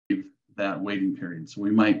that waiting period. So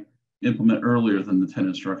we might implement earlier than the 10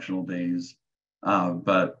 instructional days,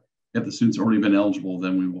 but if the student's already been eligible,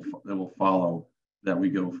 then it will follow that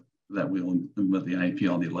we'll implement the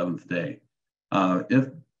IEP on the 11th day. If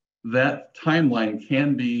that timeline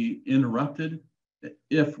can be interrupted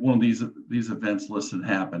if one of these events listed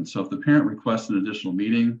happen. So if the parent requests an additional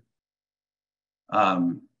meeting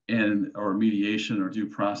or mediation or due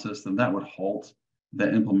process, then that would halt the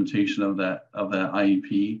implementation of that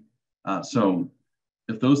IEP. So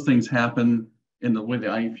if those things happen in the way the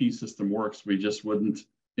IEP system works, we just wouldn't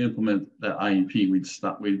implement that IEP.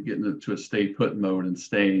 We'd get into a stay put mode and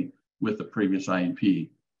stay with the previous IEP.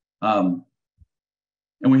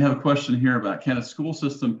 And we have a question here about, can a school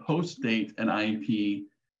system post date an IEP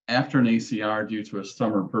after an ACR due to a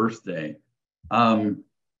summer birthday? I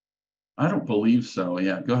don't believe so.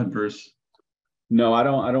 Yeah, go ahead, Bruce. No, I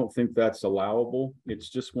don't think that's allowable. It's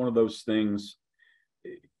just one of those things,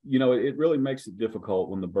 you know, it really makes it difficult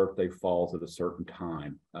when the birthday falls at a certain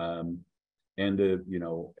time. End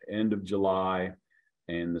of July,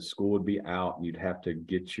 and the school would be out, and you'd have to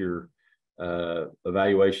get your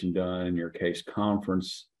evaluation done, your case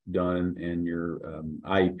conference done, and your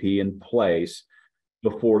IEP in place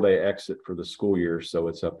before they exit for the school year, so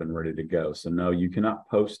it's up and ready to go. So no, you cannot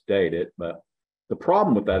post date it. But the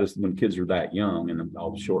problem with that is when kids are that young, and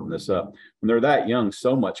I'll shorten this up, when they're that young,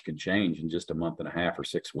 so much can change in just a month and a half or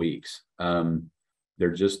 6 weeks.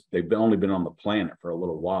 They've only been on the planet for a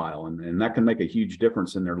little while, and that can make a huge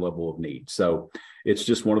difference in their level of need. So it's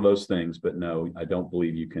just one of those things. But no, I don't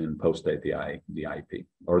believe you can post date the IEP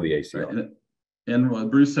or the ACR. Right. And what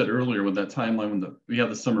Bruce said earlier with that timeline, when we have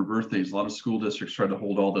the summer birthdays, a lot of school districts try to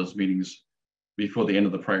hold all those meetings before the end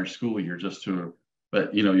of the prior school year,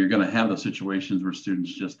 but you know, you're going to have those situations where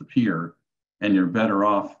students just appear, and you're better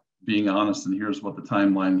off being honest. And here's what the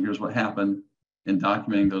timeline, here's what happened, and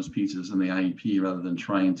documenting those pieces in the IEP rather than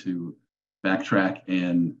trying to backtrack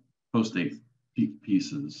and post date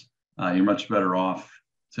pieces. You're much better off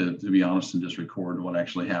to be honest and just record what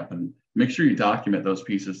actually happened. Make sure you document those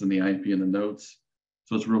pieces in the IEP and the notes,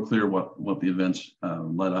 so it's real clear what the events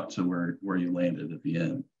led up to where you landed at the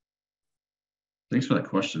end. Thanks for that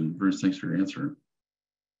question, Bruce. Thanks for your answer.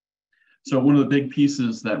 So one of the big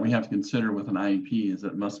pieces that we have to consider with an IEP is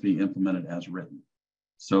that it must be implemented as written.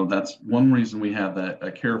 So that's one reason we have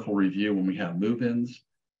a careful review when we have move-ins,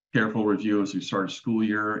 careful review as we start a school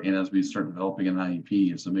year, and as we start developing an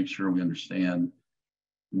IEP, is to make sure we understand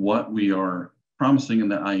what we are promising in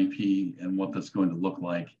the IEP and what that's going to look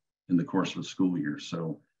like in the course of a school year.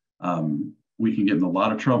 So we can get in a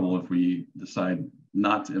lot of trouble if we decide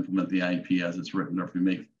not to implement the IEP as it's written, or if we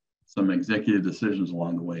make some executive decisions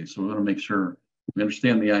along the way. So we want to make sure we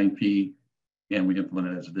understand the IEP and we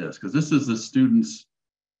implement it as it is, because this is the student's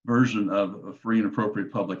version of a free and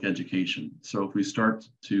appropriate public education. So if we start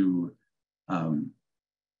to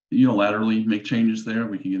unilaterally make changes there,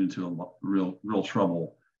 we can get into a real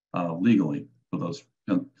trouble legally for those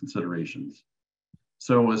considerations.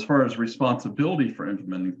 So as far as responsibility for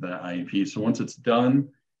implementing the IEP, so once it's done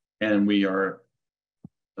and we are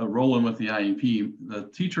rolling with the IEP, the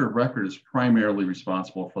teacher of record is primarily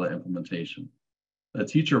responsible for the implementation. The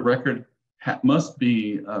teacher of record must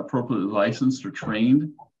be appropriately licensed or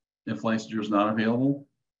trained if licensure is not available.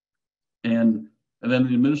 And then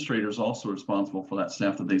the administrator is also responsible for that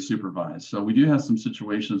staff that they supervise. So we do have some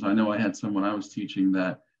situations. I know I had some when I was teaching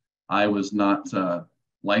that I was not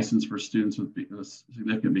licensed for students with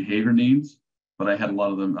significant behavior needs, but I had a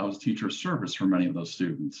lot of them. I was teacher of service for many of those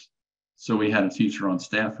students. So we had a teacher on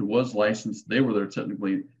staff who was licensed. They were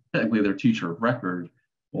technically their teacher of record.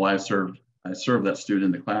 Well, I served that student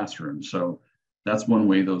in the classroom. So that's one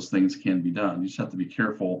way those things can be done. You just have to be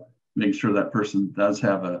careful, make sure that person does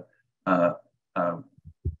have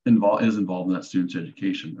is involved in that student's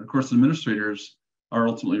education. Of course, administrators are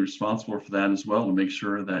ultimately responsible for that as well, to make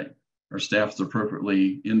sure that our staff is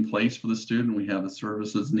appropriately in place for the student. We have the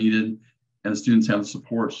services needed, and the students have the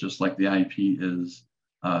supports, just like the IEP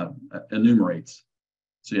enumerates.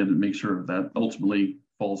 So you have to make sure that ultimately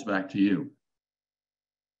falls back to you.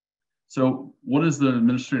 So what is the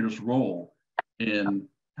administrator's role in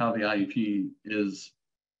how the IEP is,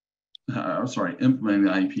 implementing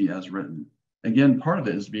the IEP as written? Again, part of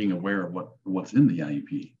it is being aware of what's in the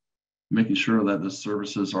IEP, making sure that the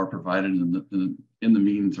services are provided in the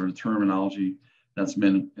means or the terminology that's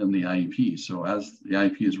meant in the IEP. So as the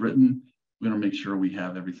IEP is written, we want to make sure we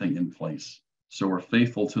have everything in place. So we're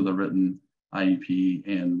faithful to the written IEP,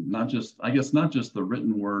 and not just the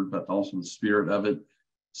written word, but also the spirit of it,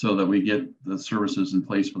 so that we get the services in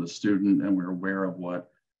place for the student, and we're aware of what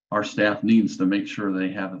our staff needs to make sure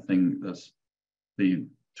they have the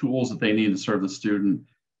tools that they need to serve the student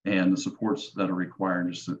and the supports that are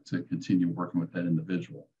required just to continue working with that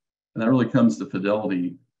individual. And that really comes to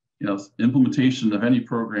fidelity. You know, implementation of any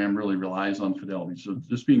program really relies on fidelity. So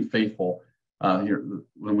just being faithful. Here,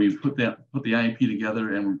 when we put the IEP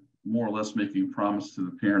together and more or less making a promise to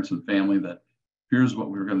the parents and family that here's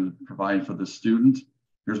what we're going to provide for the student,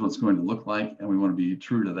 here's what it's going to look like, and we want to be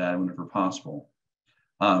true to that whenever possible.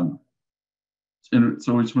 And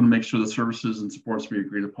so we just want to make sure the services and supports we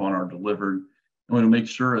agreed upon are delivered. And we want to make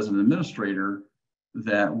sure as an administrator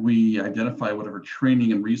that we identify whatever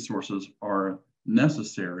training and resources are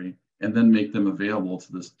necessary and then make them available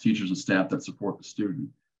to the teachers and staff that support the student.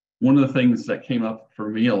 One of the things that came up for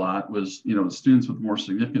me a lot was, you know, students with more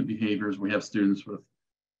significant behaviors. We have students with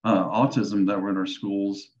autism that were in our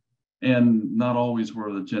schools, and not always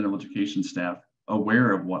were the general education staff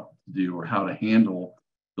aware of what to do or how to handle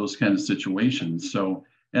those kind of situations. So,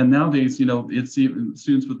 and nowadays, you know, it's even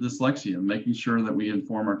students with dyslexia, making sure that we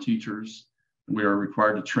inform our teachers. We are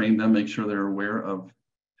required to train them, make sure they're aware of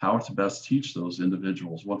how to best teach those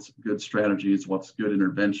individuals, what's good strategies, what's good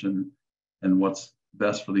intervention, and what's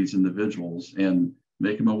best for these individuals, and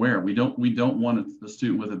make them aware. We don't want a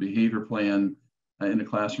student with a behavior plan in a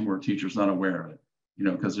classroom where a teacher's not aware of it, you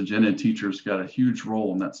know, because the gen ed teacher's got a huge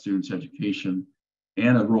role in that student's education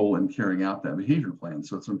and a role in carrying out that behavior plan.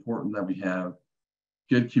 So it's important that we have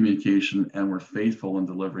good communication and we're faithful in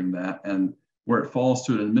delivering that. And where it falls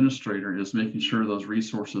to an administrator is making sure those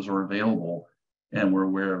resources are available and we're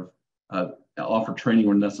aware of offer training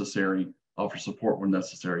when necessary, offer support when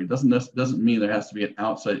necessary. It doesn't mean there has to be an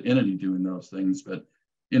outside entity doing those things, but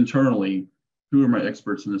internally, who are my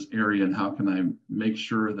experts in this area and how can I make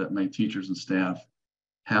sure that my teachers and staff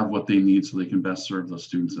have what they need so they can best serve those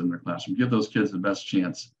students in their classroom, give those kids the best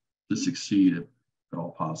chance to succeed if at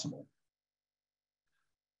all possible.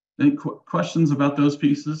 Any questions about those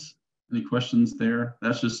pieces? Any questions there?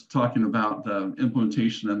 That's just talking about the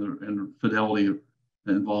implementation and the fidelity and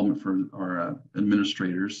involvement for our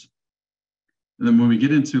administrators. And then when we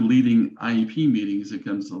get into leading IEP meetings, it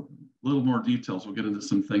comes a little more details. We'll get into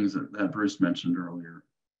some things that Bruce mentioned earlier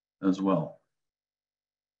as well.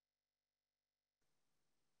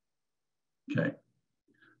 Okay.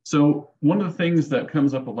 So one of the things that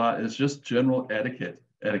comes up a lot is just general etiquette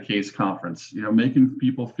at a case conference, you know, making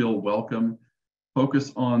people feel welcome,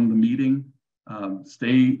 focus on the meeting,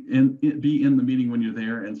 be in the meeting when you're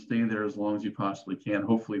there and stay there as long as you possibly can,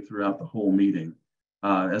 hopefully throughout the whole meeting.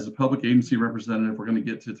 As a public agency representative, we're going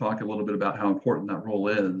to get to talk a little bit about how important that role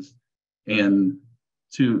is and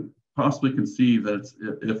to possibly conceive that it's,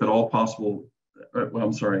 if at all possible, well,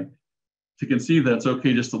 I'm sorry, to conceive that it's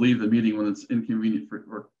okay just to leave the meeting when it's inconvenient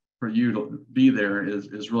for you to be there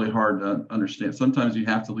is really hard to understand. Sometimes you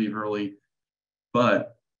have to leave early,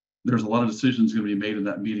 but there's a lot of decisions going to be made in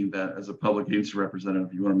that meeting that as a public agency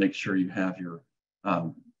representative, you want to make sure you have your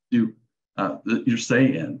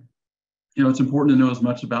say in. You know, it's important to know as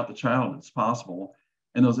much about the child as possible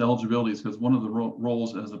and those eligibilities, because one of the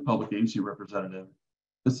roles as a public agency representative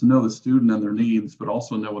is to know the student and their needs, but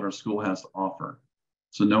also know what our school has to offer.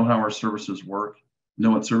 So know how our services work,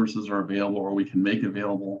 know what services are available or we can make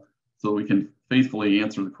available so we can faithfully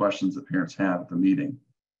answer the questions that parents have at the meeting.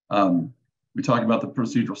 We talked about the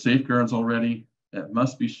procedural safeguards already. That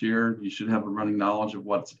must be shared. You should have a running knowledge of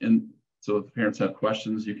what's in. So if parents have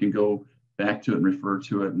questions, you can go back to it and refer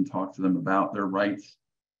to it and talk to them about their rights.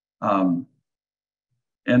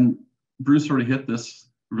 And Bruce already hit this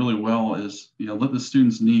really well, is, you know, let the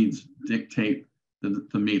students' needs dictate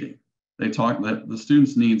the meeting. They talk that the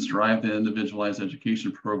students' needs drive the individualized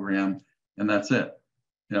education program, and that's it.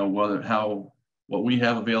 You know, what we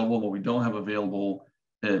have available, what we don't have available,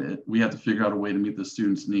 we have to figure out a way to meet the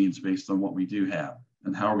students' needs based on what we do have.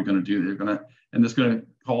 And how are we going to do it? And it's going to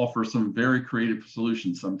call for some very creative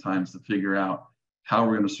solutions sometimes to figure out how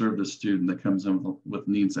we're going to serve this student that comes in with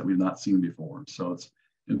needs that we've not seen before. So it's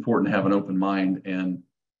important to have an open mind and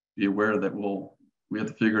be aware that we have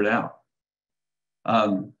to figure it out.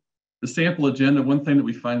 The sample agenda, one thing that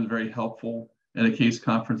we find is very helpful in a case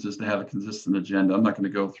conference is to have a consistent agenda. I'm not going to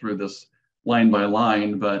go through this line by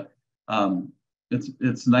line, but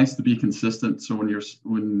it's nice to be consistent. So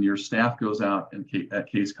when your staff goes out at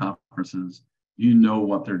case conferences, you know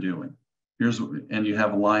what they're doing. And you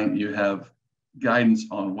have guidance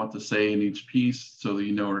on what to say in each piece so that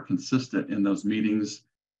you know are consistent in those meetings.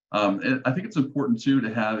 And I think it's important too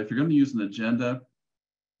to have, if you're going to use an agenda,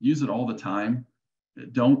 use it all the time.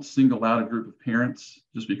 Don't single out a group of parents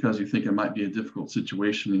just because you think it might be a difficult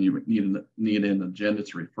situation and you need an agenda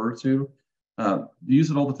to refer to. Use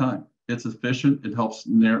it all the time. It's efficient. It helps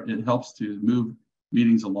to move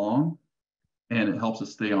meetings along. and it helps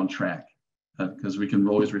us stay on track because we can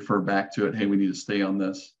always refer back to it. Hey, we need to stay on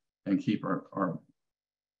this and keep our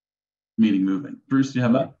meeting moving. Bruce, do you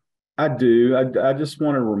have any? I do. I just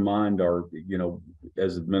want to remind our,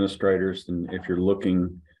 as administrators, and if you're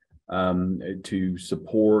looking to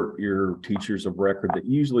support your teachers of record that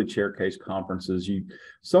usually chair case conferences, you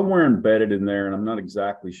somewhere embedded in there, and I'm not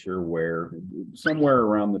exactly sure where, somewhere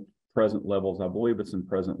around the present levels, I believe it's in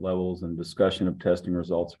present levels and discussion of testing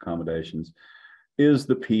results, accommodations, is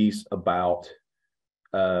the piece about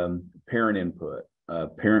parent input,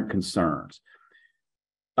 parent concerns.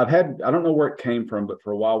 I don't know where it came from, but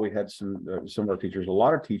for a while we had some of our teachers, a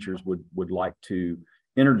lot of teachers would like to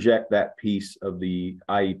interject that piece of the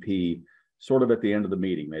IEP sort of at the end of the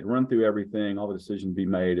meeting. They'd run through everything, all the decisions be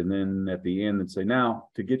made, and then at the end they'd say, now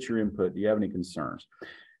to get your input, do you have any concerns?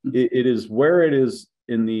 It is where it is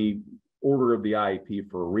in the order of the IEP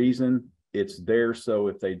for a reason. It's there so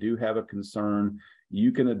if they do have a concern,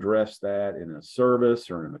 you can address that in a service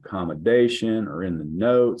or an accommodation or in the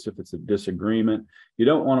notes if it's a disagreement. You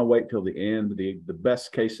don't want to wait till the end. The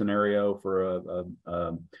best case scenario for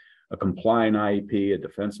a compliant IEP, a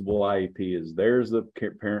defensible IEP, is there's the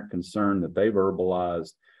parent concern that they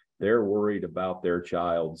verbalized. They're worried about their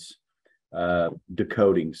child's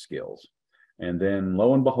decoding skills. And then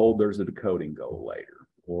lo and behold, there's a decoding goal later.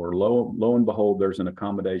 Or lo and behold, there's an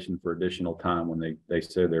accommodation for additional time when they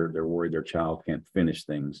say they're worried their child can't finish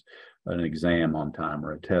things, an exam on time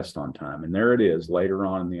or a test on time. And there it is later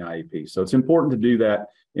on in the IEP. So it's important to do that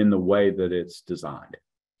in the way that it's designed.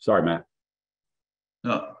 Sorry, Matt.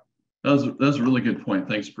 No, that was a really good point.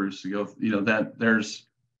 Thanks, Bruce. It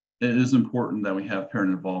is important that we have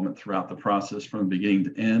parent involvement throughout the process from beginning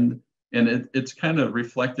to end. And it's kind of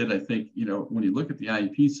reflected, I think, when you look at the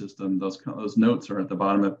IEP system, those notes are at the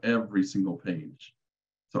bottom of every single page.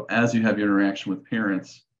 So as you have your interaction with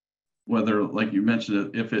parents, whether, like you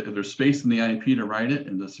mentioned, if there's space in the IEP to write it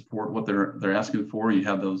and to support what they're asking for, you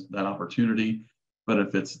have that opportunity. But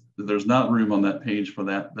if there's not room on that page for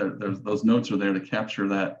that, those notes are there to capture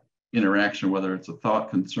that interaction, whether it's a thought,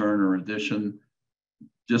 concern, or addition.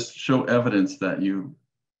 Just show evidence that you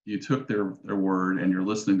took their word and you're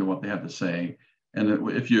listening to what they have to say. And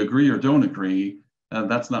if you agree or don't agree,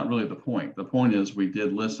 that's not really the point. The point is we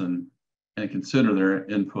did listen and consider their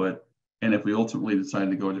input. And if we ultimately decide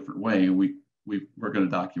to go a different way, we're going to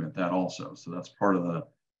document that also. So that's part of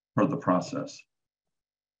the process.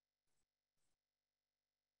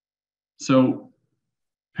 So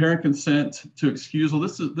parent consent to excusal.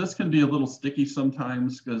 This can be a little sticky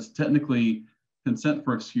sometimes because technically consent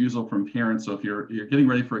for excusal from parents. So if you're getting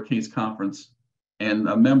ready for a case conference and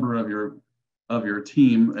a member of your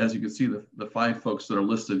team, as you can see the 5 folks that are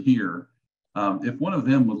listed here, if one of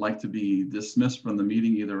them would like to be dismissed from the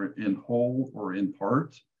meeting either in whole or in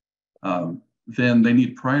part, then they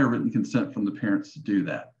need prior written consent from the parents to do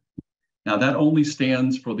that. Now that only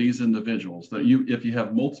stands for these individuals. That if you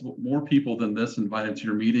have more people than this invited to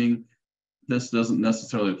your meeting, this doesn't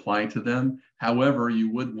necessarily apply to them. However,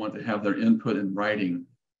 you would want to have their input in writing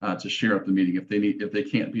to share at the meeting if they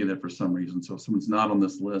can't be there for some reason. So if someone's not on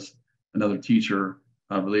this list, another teacher,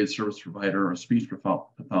 related service provider, or a speech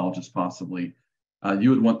pathologist possibly,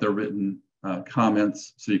 you would want their written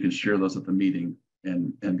comments so you can share those at the meeting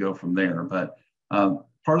and go from there. But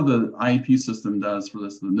part of the IEP system does for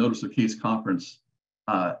this, the notice of case conference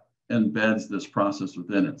embeds this process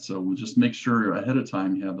within it. So we'll just make sure ahead of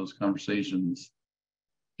time you have those conversations.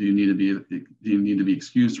 Do you need to be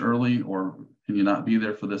excused early, or can you not be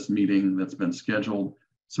there for this meeting that's been scheduled,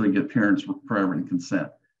 so we can get parents prior written consent?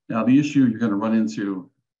 Now the issue you're going to run into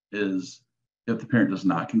is if the parent does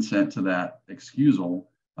not consent to that excusal,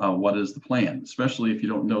 what is the plan? Especially if you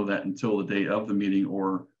don't know that until the day of the meeting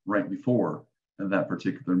or right before that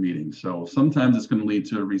particular meeting. So sometimes it's going to lead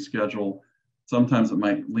to a reschedule. Sometimes it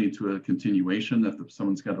might lead to a continuation if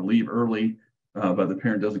someone's got to leave early, but the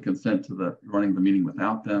parent doesn't consent to running the meeting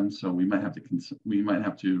without them. So we might have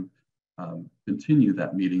to continue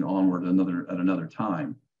that meeting onward at another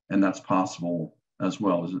time, and that's possible as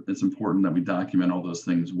well. It's important that we document all those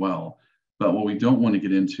things well. But what we don't want to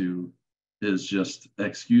get into is just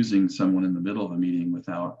excusing someone in the middle of a meeting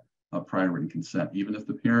without a prior written consent, even if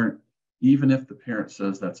the parent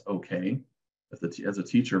says that's okay. As a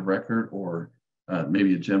teacher of record or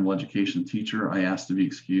maybe a general education teacher, I asked to be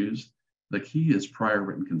excused. The key is prior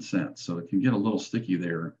written consent. So it can get a little sticky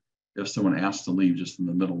there if someone asks to leave just in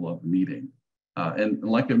the middle of the meeting. And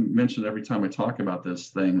like I mentioned, every time I talk about this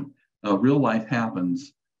thing, real life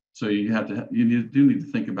happens. So you do need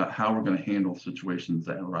to think about how we're going to handle situations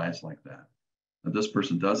that arise like that. Now, this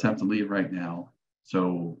person does have to leave right now.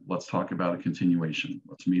 So let's talk about a continuation.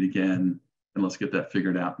 Let's meet again and let's get that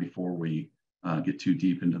figured out before we get too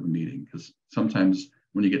deep into the meeting. Because sometimes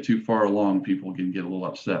when you get too far along, people can get a little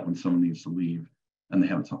upset when someone needs to leave and they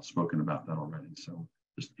haven't spoken about that already. So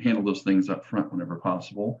just handle those things up front whenever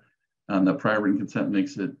possible. And the prior written consent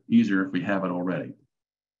makes it easier if we have it already.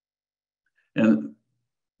 And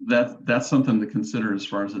that's something to consider as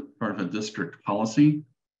far as part of a district policy.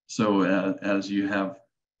 So as you have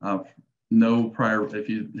no prior, if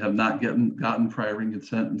you have not gotten prior written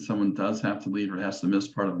consent and someone does have to leave or has to miss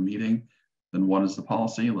part of a meeting, then what is the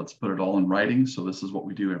policy? Let's put it all in writing. So this is what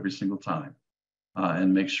we do every single time,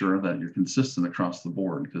 and make sure that you're consistent across the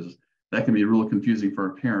board, because that can be really confusing for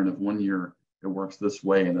a parent if 1 year it works this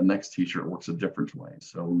way and the next teacher it works a different way.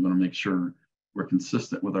 So we want to make sure we're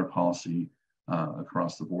consistent with our policy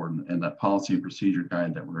across the board, and that policy and procedure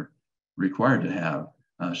guide that we're required to have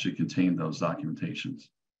should contain those documentations.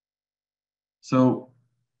 So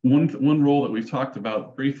one role that we've talked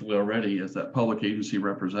about briefly already is that public agency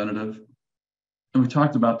representative. And we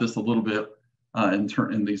talked about this a little bit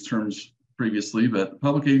in these terms previously, but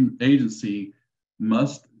public agency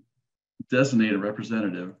must designate a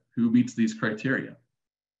representative who meets these criteria,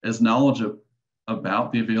 has knowledge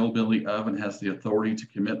about the availability of and has the authority to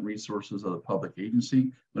commit resources of the public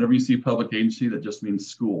agency. Whenever you see public agency, that just means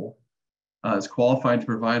school. Is qualified to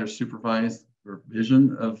provide or supervise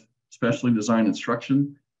provision of specially designed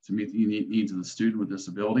instruction to meet the unique needs of the student with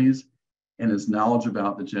disabilities, and is knowledge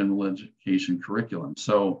about the general education curriculum.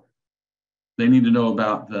 So they need to know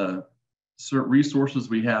about the certain resources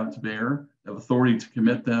we have to bear, have authority to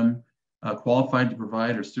commit them, qualified to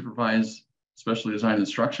provide or supervise specially designed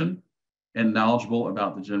instruction, and knowledgeable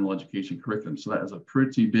about the general education curriculum. So that is a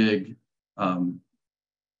pretty big,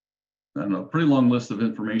 pretty long list of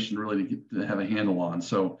information really to have a handle on.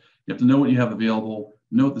 So you have to know what you have available,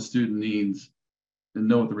 know what the student needs, and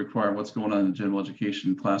know what the requirement, what's going on in the general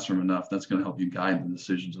education classroom enough. That's going to help you guide the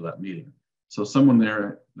decisions of that meeting. So someone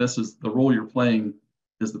there, this is the role you're playing,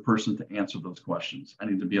 is the person to answer those questions. I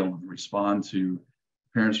need to be able to respond to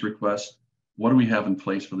parents' requests. What do we have in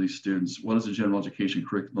place for these students? What does the general education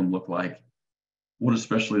curriculum look like? What does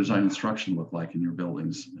specially designed instruction look like in your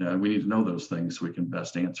buildings? We need to know those things so we can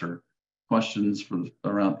best answer questions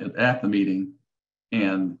around at the meeting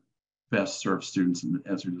and best serve students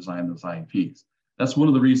as we design those IEPs. That's one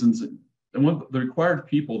of the reasons, and one of the required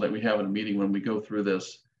people that we have in a meeting when we go through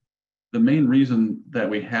this, the main reason that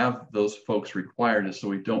we have those folks required is so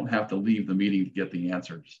we don't have to leave the meeting to get the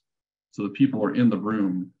answers. So the people are in the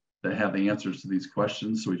room that have the answers to these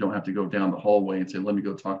questions, so we don't have to go down the hallway and say, let me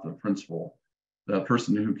go talk to the principal. The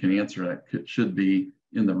person who can answer that should be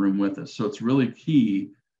in the room with us. So it's really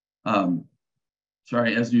key.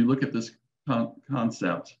 As you look at this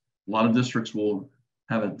concept, a lot of districts will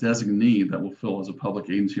have a designee that will fill as a public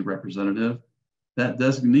agency representative. That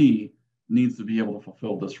designee needs to be able to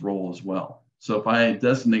fulfill this role as well. So if I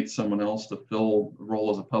designate someone else to fill the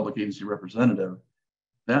role as a public agency representative,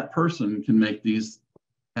 that person can make these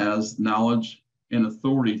as knowledge and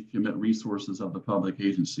authority to commit resources of the public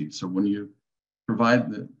agency. So when you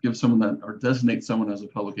give someone that, or designate someone as a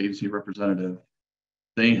public agency representative,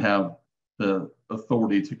 they have the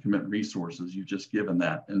authority to commit resources. You've just given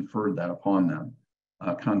that, conferred that upon them,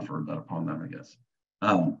 I guess.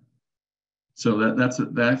 So that's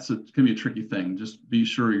can be a tricky thing. Just be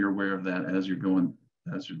sure you're aware of that as you're going,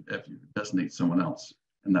 if you designate someone else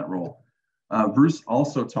in that role. Bruce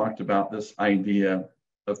also talked about this idea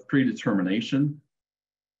of predetermination.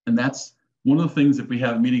 And that's one of the things, if we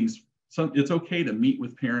have meetings, it's okay to meet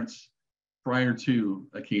with parents prior to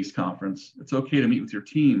a case conference. It's okay to meet with your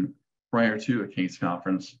team prior to a case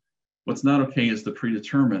conference. What's not okay is to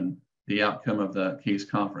predetermine the outcome of that case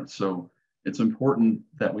conference. So it's important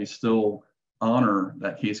that we still honor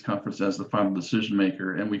that case conference as the final decision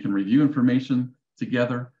maker, and we can review information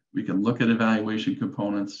together. We can look at evaluation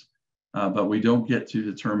components, but we don't get to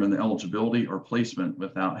determine the eligibility or placement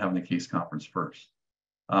without having a case conference first.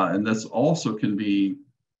 And this also can be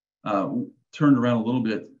turned around a little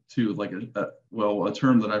bit to like a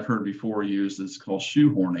term that I've heard before used is called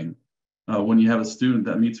shoehorning. When you have a student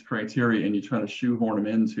that meets criteria and you try to shoehorn them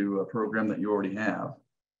into a program that you already have.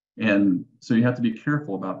 And so you have to be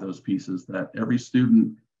careful about those pieces, that every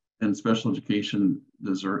student in special education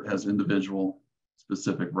has individual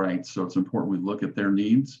specific rights. So it's important we look at their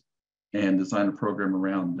needs and design a program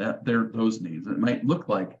around those needs. And it might look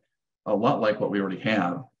like a lot like what we already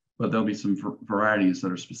have, but there'll be some varieties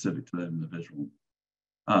that are specific to that individual.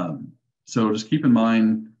 So just keep in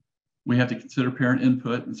mind, we have to consider parent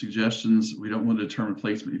input and suggestions. We don't want to determine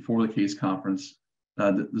placement before the case conference.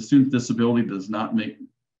 The student's disability does not make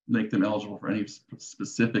them eligible for any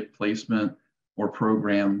specific placement or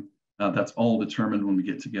program That's all determined when we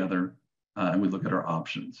get together and we look at our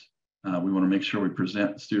options. We want to make sure we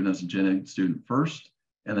present the student as a Gen Ed student first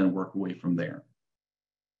and then work away from there.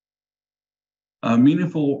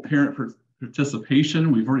 Meaningful parent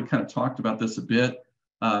participation. We've already kind of talked about this a bit.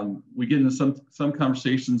 We get into some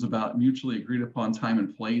conversations about mutually agreed upon time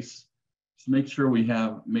and place to make sure we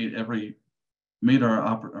have given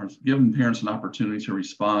parents an opportunity to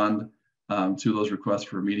respond to those requests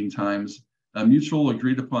for meeting times. Mutual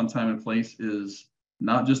agreed upon time and place is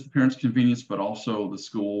not just the parent's convenience, but also the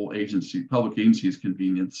school agency, public agency's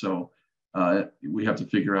convenience. So we have to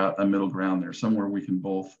figure out a middle ground there, somewhere we can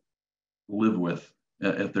both live with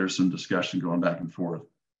if there's some discussion going back and forth.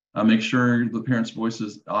 Make sure the parent's voice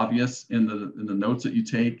is obvious in the notes that you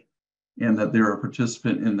take and that they're a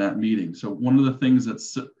participant in that meeting. So one of the things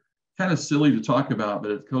that's kind of silly to talk about,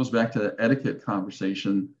 but it goes back to the etiquette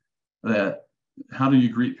conversation, that how do you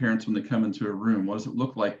greet parents when they come into a room? What does it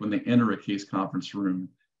look like when they enter a case conference room?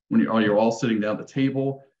 When you're all sitting down at the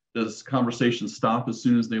table, does conversation stop as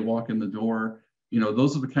soon as they walk in the door? You know,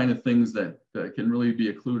 those are the kind of things that can really be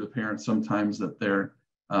a clue to parents sometimes, that they're,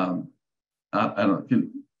 can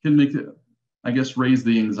make it, I guess, raise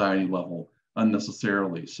the anxiety level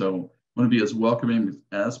unnecessarily. So I want to be as welcoming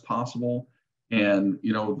as possible. And,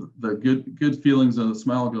 you know, the good feelings and the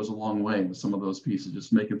smile goes a long way with some of those pieces,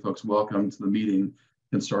 just making folks welcome to the meeting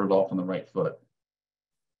and start it off on the right foot.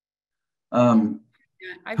 I've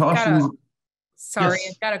got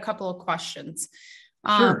a couple of questions.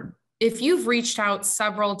 Sure. If you've reached out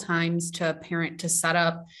several times to a parent to set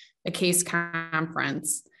up a case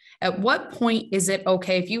conference, at what point is it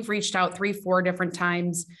okay, if you've reached out 3-4 different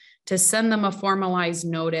times, to send them a formalized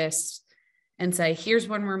notice and say, here's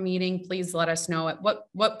when we're meeting, please let us know? At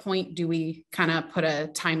what point do we kind of put a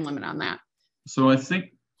time limit on that? So I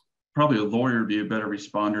think probably a lawyer would be a better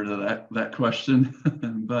responder to that question.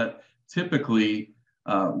 But typically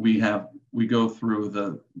we go through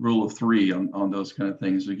the rule of 3 on those kind of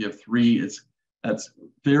things. We give 3, that's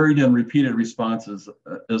varied and repeated responses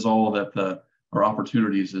is all that our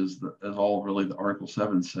opportunities is all really the Article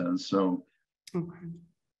 7 says. So okay.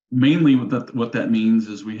 Mainly what that means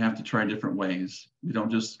is we have to try different ways. We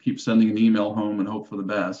don't just keep sending an email home and hope for the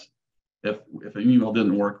best. If an email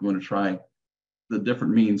didn't work, we want to try the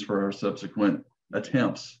different means for our subsequent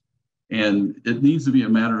attempts. And it needs to be a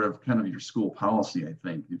matter of kind of your school policy, I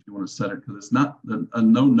think, if you want to set it, because it's not,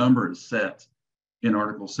 no number is set in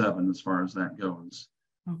Article 7 as far as that goes.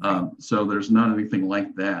 Okay. So there's not anything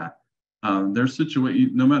like that. There's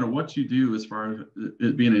situations, no matter what you do, as far as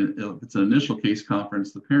it being if it's an initial case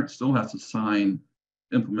conference, the parent still has to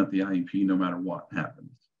implement the IEP no matter what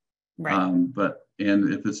happens. Right.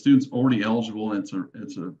 And if the student's already eligible and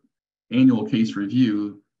it's a annual case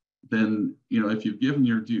review, then, you know, if you've done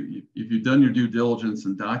your due diligence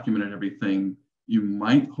and documented everything, you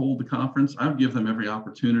might hold the conference. I would give them every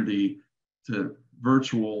opportunity to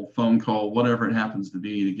virtual, phone call, whatever it happens to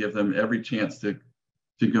be, to give them every chance to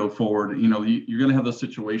go forward. You know, you're going to have those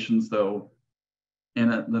situations though,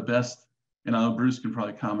 and at the best, and I know Bruce can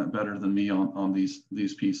probably comment better than me on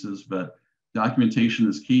these pieces, but documentation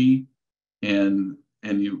is key, and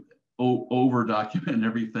you over document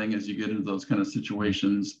everything as you get into those kind of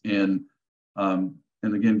situations, and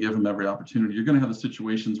again, give them every opportunity. You're going to have the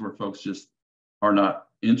situations where folks just are not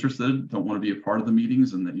interested, don't want to be a part of the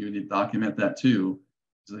meetings, and that you need to document that too,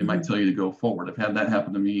 so they might tell you to go forward. I've had that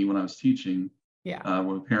happen to me when I was teaching. Yeah.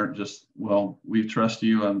 Where a parent just, well, we trust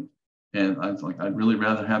you, and I was like, I'd really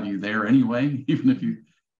rather have you there anyway, even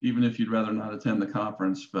if you'd rather not attend the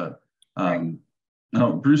conference. But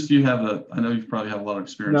no, Bruce, I know you've probably had a lot of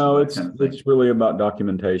experience. No, with that kind of thing. It's really about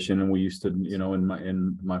documentation, and we used to, you know,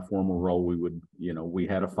 in my former role, we would, you know, we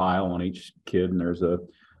had a file on each kid, and there's a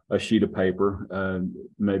sheet of paper,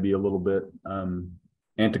 maybe a little bit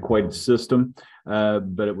antiquated system,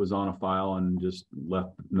 but it was on a file, and just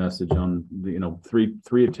left a message on the, you know,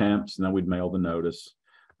 three attempts, and then we'd mail the notice.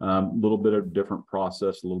 A little bit of different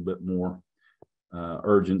process, a little bit more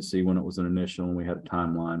urgency when it was an initial and we had a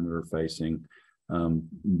timeline we were facing.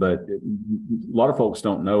 But a lot of folks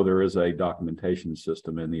don't know there is a documentation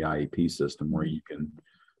system in the IEP system where you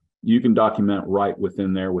can document right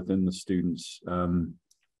within the student's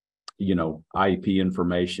you know, IEP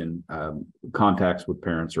information, contacts with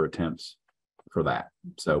parents or attempts for that.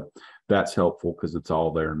 So that's helpful because it's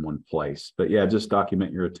all there in one place. But yeah, just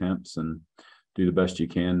document your attempts and do the best you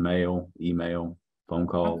can, mail, email, phone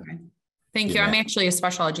call. Okay. Thank you. I'm actually a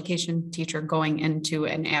special education teacher going into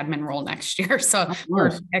an admin role next year. So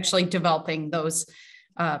we're actually developing those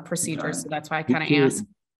procedures. Okay. So that's why I kind of asked.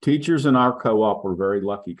 Teachers in our co-op were very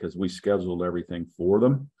lucky because we scheduled everything for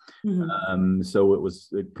them. So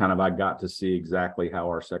I got to see exactly how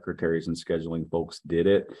our secretaries and scheduling folks did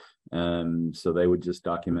it. So they would just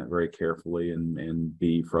document very carefully and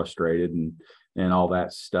be frustrated and all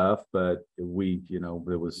that stuff. But we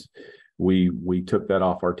took that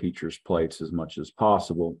off our teachers' plates as much as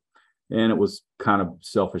possible. And it was kind of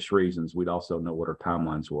selfish reasons. We'd also know what our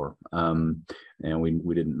timelines were. And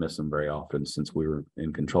we didn't miss them very often since we were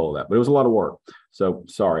in control of that. But it was a lot of work. So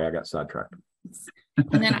sorry, I got sidetracked.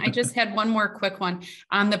 And then I just had one more quick one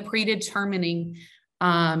on the predetermining.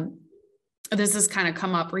 This has kind of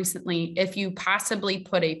come up recently. If you possibly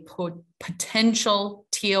put a potential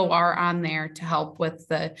TOR on there to help with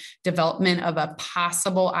the development of a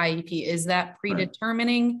possible IEP, is that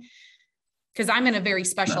predetermining? Because I'm in a very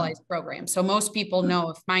specialized program. So most people know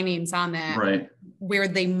if my name's on that, where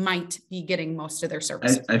they might be getting most of their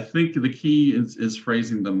services. I think the key is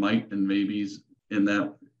phrasing the might and maybes in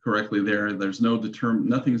that correctly there. There's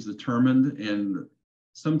nothing is determined. And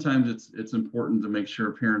sometimes it's important to make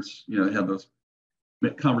sure parents, have those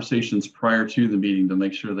conversations prior to the meeting to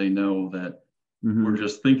make sure they know that we're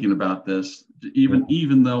just thinking about this,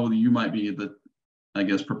 even though you might be the,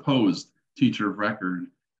 proposed teacher of record.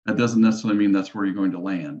 That doesn't necessarily mean that's where you're going to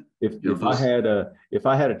land. If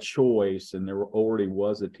I had a choice and there already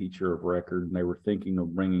was a teacher of record and they were thinking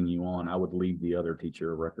of bringing you on, I would leave the other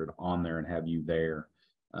teacher of record on there and have you there.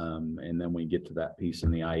 And then we get to that piece in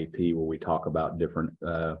the IEP where we talk about different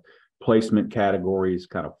placement categories,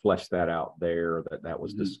 kind of flesh that out there, that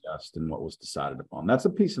was discussed and what was decided upon. That's a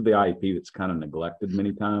piece of the IEP that's kind of neglected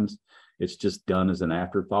many times. It's just done as an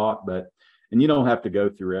afterthought, and you don't have to go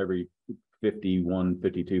through every 51,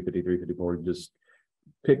 52, 53, 54, just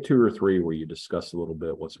pick 2 or 3 where you discuss a little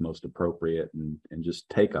bit what's most appropriate and just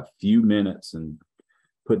take a few minutes and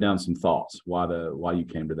put down some thoughts why you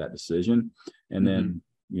came to that decision. And then,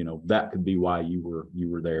 that could be why you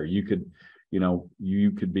were there. You could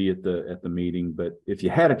be at the meeting, but if you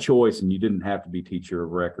had a choice and you didn't have to be teacher of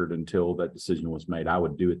record until that decision was made, I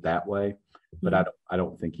would do it that way. But I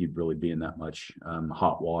don't think you'd really be in that much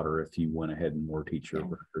hot water if you went ahead and were teacher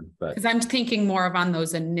of record. But because I'm thinking more of on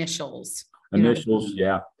those initials.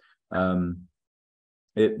 Yeah.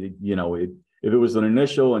 If it was an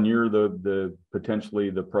initial and you're the potentially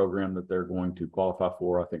the program that they're going to qualify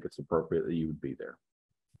for, I think it's appropriate that you would be there.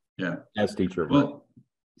 Yeah, as teacher of record.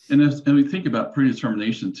 And we think about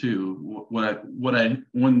predetermination too.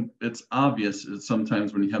 When it's obvious is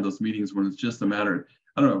sometimes when you have those meetings when it's just a matter,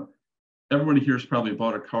 I don't know. Everybody here's probably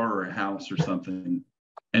bought a car or a house or something,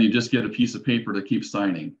 and you just get a piece of paper to keep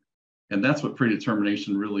signing. And that's what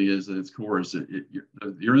predetermination really is at its core, is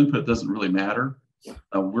your input doesn't really matter.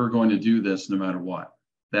 We're going to do this no matter what.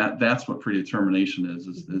 That's what predetermination is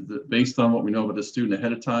that based on what we know about the student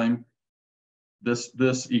ahead of time, this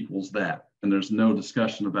equals that. And there's no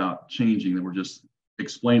discussion about changing, that we're just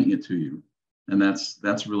explaining it to you. And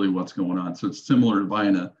that's really what's going on. So it's similar to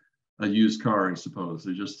buying a used car, I suppose.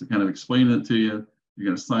 They're just to kind of explain it to you. You're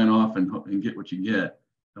going to sign off and get what you get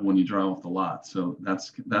when you drive off the lot. So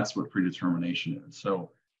that's what predetermination is. So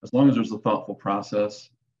as long as there's a thoughtful process,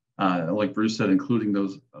 like Bruce said, including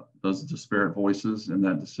those disparate voices in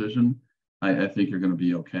that decision, I think you're going to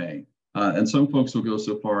be okay. And some folks will go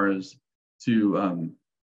so far as to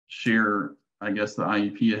share, the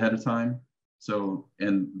IEP ahead of time. So,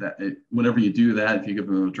 whenever you do that, if you give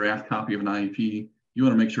them a draft copy of an IEP, you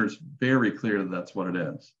want to make sure it's very clear that that's what it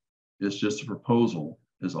is. It's just a proposal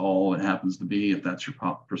is all it happens to be, if that's your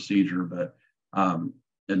procedure, but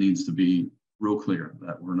it needs to be real clear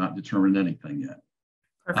that we're not determined anything yet.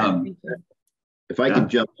 Perfect. If I could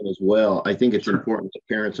jump in as well, I think it's important that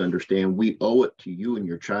parents understand we owe it to you and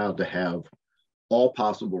your child to have all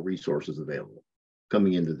possible resources available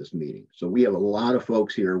coming into this meeting. So we have a lot of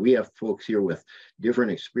folks here. We have folks here with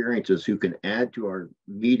different experiences who can add to our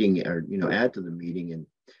meeting, or add to the meeting and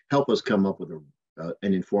help us come up with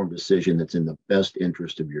an informed decision that's in the best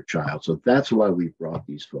interest of your child. So that's why we brought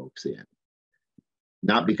these folks in.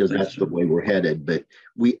 Not because that's the way we're headed, but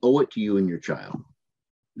we owe it to you and your child.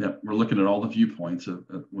 Yeah, we're looking at all the viewpoints,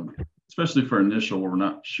 especially for initial where we're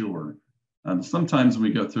not sure. Sometimes when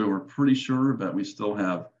we go through, we're pretty sure, but we still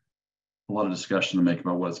have a lot of discussion to make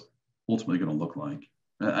about what it's ultimately going to look like.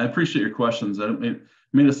 I appreciate your questions. It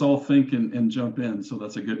made us all think and jump in. So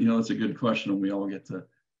that's a good question, and we all get to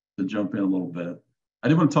jump in a little bit. I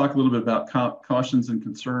did want to talk a little bit about cautions and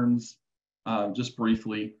concerns, just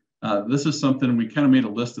briefly. This is something we kind of made a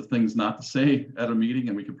list of things not to say at a meeting,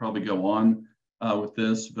 and we could probably go on with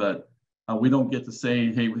this, but we don't get to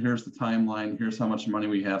say, hey, here's the timeline, here's how much money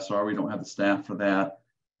we have. Sorry, we don't have the staff for that.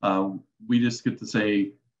 We just get to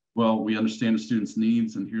say, well, we understand the students'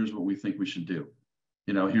 needs and here's what we think we should do.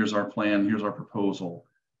 You know, here's our plan, here's our proposal.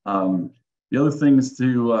 The other thing is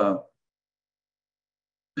to,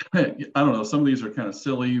 I don't know, some of these are kind of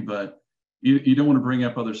silly, but you don't want to bring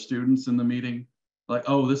up other students in the meeting. Like,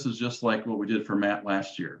 oh, this is just like what we did for Matt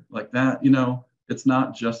last year. Like that, you know, it's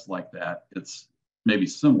not just like that. It's maybe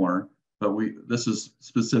similar, but this is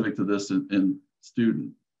specific to this in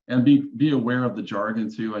student. And be aware of the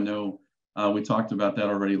jargon too. I know we talked about that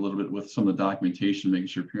already a little bit with some of the documentation, making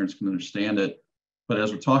sure parents can understand it. But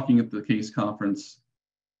as we're talking at the case conference,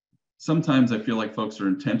 sometimes I feel like folks are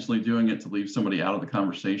intentionally doing it to leave somebody out of the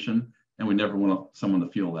conversation, and we never want someone to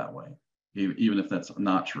feel that way, even if that's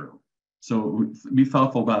not true. So be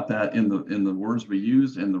thoughtful about that in the words we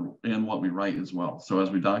use and what we write as well. So as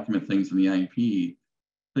we document things in the IEP,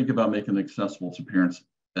 think about making it accessible to parents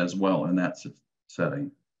as well in that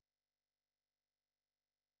setting.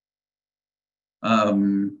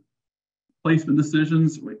 Placement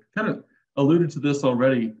decisions, we kind of alluded to this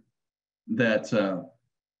already, that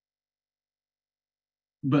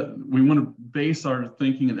but we want to base our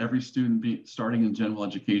thinking in every student starting in general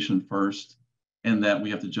education first, and that we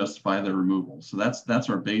have to justify their removal. So that's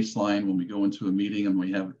our baseline when we go into a meeting and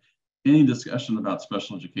we have any discussion about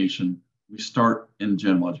special education. We start in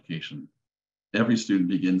general education. Every student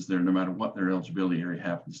begins there, no matter what their eligibility area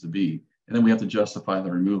happens to be. And then we have to justify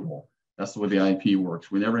the removal. That's the way the IEP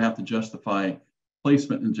works. We never have to justify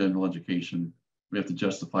placement in general education. We have to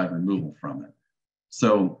justify removal from it.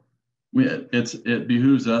 So it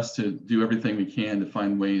behooves us to do everything we can to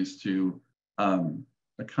find ways to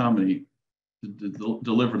accommodate, to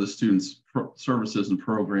deliver the students' services and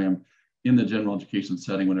program in the general education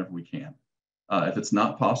setting whenever we can. If it's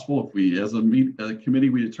not possible, if we, as a committee,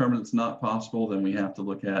 we determine it's not possible, then we have to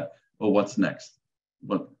look at, well, what's next?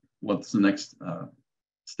 What's the next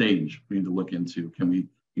stage we need to look into? Can we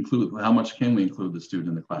include, how much can we include the student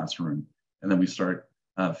in the classroom? And then we start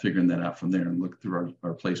figuring that out from there and look through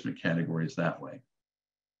our placement categories that way.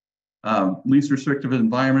 Least restrictive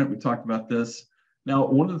environment, we talked about this. Now,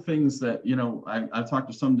 one of the things that, you know, I've talked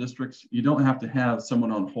to some districts, you don't have to have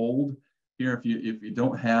someone on hold here if you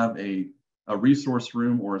don't have a resource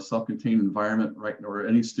room or a self-contained environment, right, or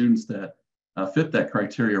any students that fit that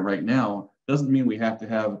criteria right now, doesn't mean we have to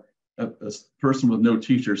have a person with no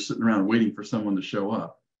teacher sitting around waiting for someone to show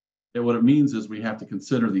up. And what it means is we have to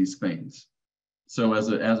consider these things. So as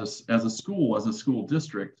a school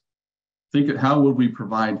district, think of how would we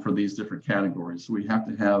provide for these different categories. So we have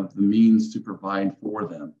to have the means to provide for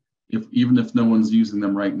them. Even if no one's using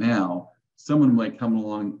them right now, someone might come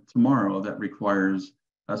along tomorrow that requires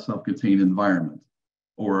a self-contained environment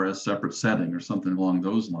or a separate setting or something along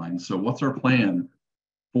those lines. So what's our plan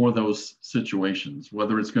for those situations,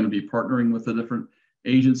 whether it's going to be partnering with a different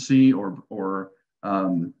agency or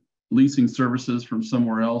leasing services from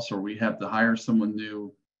somewhere else, or we have to hire someone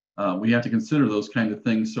new. We have to consider those kind of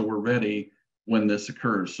things so we're ready when this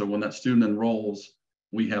occurs. So when that student enrolls,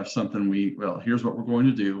 we have something well, here's what we're going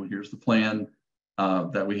to do. Here's the plan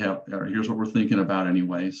that we have, or here's what we're thinking about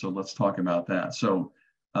anyway. So let's talk about that. So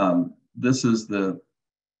this is the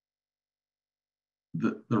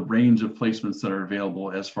range of placements that are available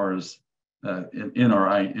as far as in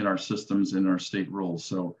our systems, in our state rules.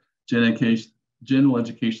 So general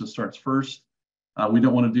education starts first. We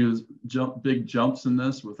don't want to do big jumps in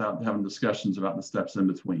this without having discussions about the steps in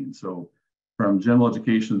between. So from general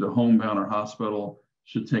education to homebound or hospital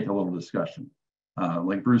should take a little discussion.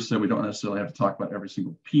 Like Bruce said, we don't necessarily have to talk about every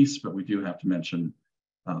single piece, but we do have to mention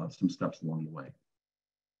some steps along the way.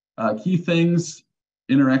 Key things,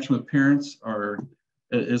 interaction with parents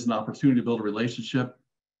is an opportunity to build a relationship.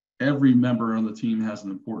 Every member on the team has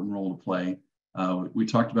an important role to play. We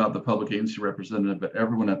talked about the public agency representative, but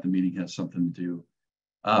everyone at the meeting has something to do.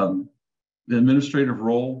 The administrative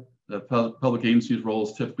role, the public agency's role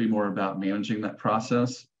is typically more about managing that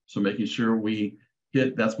process. So making sure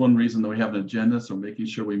that's one reason that we have an agenda. So making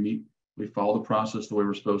sure we follow the process the way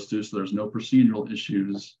we're supposed to, so there's no procedural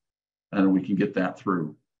issues and we can get that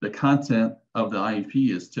through. The content of the IEP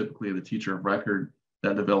is typically the teacher of record,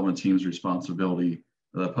 that development team's responsibility.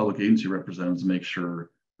 The public agency representatives make sure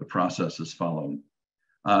the process is followed.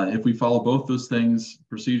 If we follow both those things,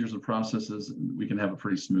 procedures and processes, we can have a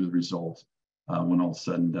pretty smooth result when all's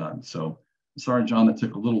said and done. So sorry, John, that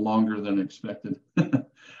took a little longer than expected.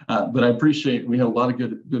 But I appreciate, we had a lot of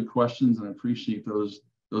good questions, and I appreciate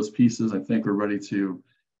those pieces. I think we're ready to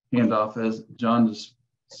hand off, as John just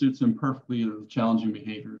suits him perfectly to the challenging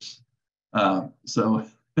behaviors. So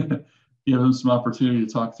give him some opportunity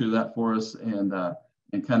to talk through that for us and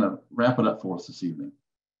kind of wrap it up for us this evening.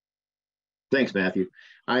 Thanks, Matthew.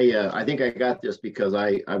 I think I got this because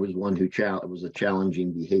I was one who was a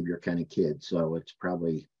challenging behavior kind of kid. So it's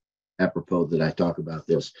probably apropos that I talk about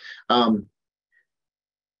this.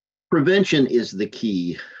 Prevention is the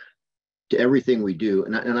key to everything we do.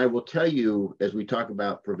 And I will tell you, as we talk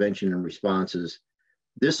about prevention and responses,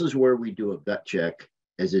 this is where we do a gut check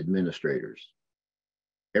as administrators.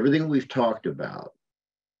 Everything we've talked about,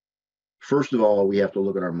 first of all, we have to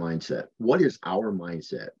look at our mindset. What is our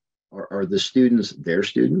mindset? Are the students their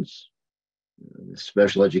students?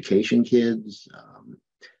 Special education kids?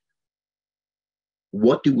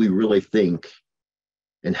 What do we really think,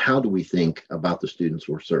 and how do we think about the students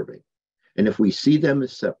we're serving? And if we see them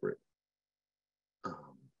as separate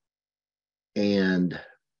and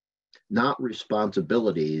not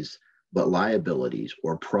responsibilities, but liabilities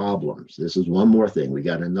or problems, this is one more thing. We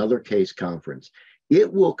got another case conference.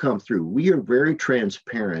 It will come through. We are very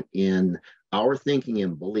transparent in our thinking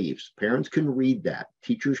and beliefs. Parents can read that.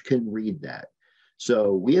 Teachers can read that.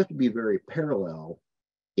 So we have to be very parallel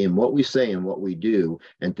in what we say and what we do.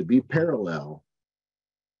 And to be parallel,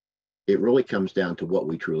 it really comes down to what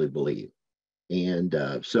we truly believe. And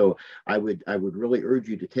so I would really urge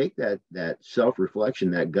you to take that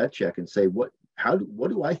self-reflection, that gut check, and say, what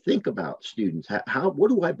do I think about students? What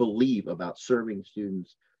do I believe about serving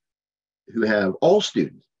students who have all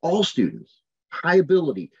students, high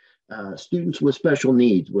ability, students with special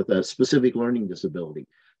needs, with a specific learning disability,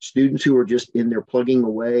 students who are just in there plugging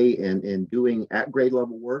away and doing at grade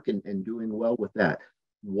level work and doing well with that.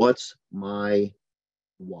 What's my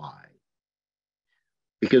why?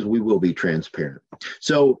 Because we will be transparent.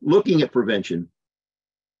 So looking at prevention,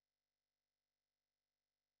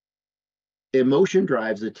 emotion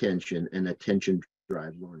drives attention and attention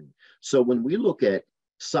drives learning. So when we look at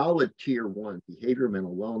solid tier 1 behavior,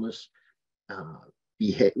 mental wellness,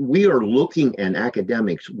 we are looking at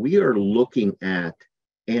academics, we are looking at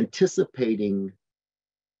anticipating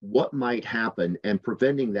what might happen and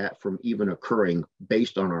preventing that from even occurring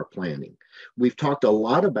based on our planning. We've talked a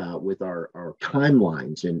lot about with our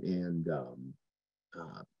timelines and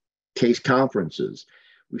case conferences.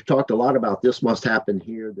 We've talked a lot about this must happen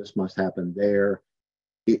here, this must happen there.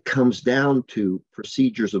 It comes down to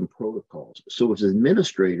procedures and protocols. So as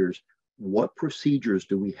administrators, what procedures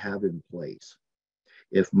do we have in place?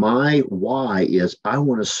 If my why is I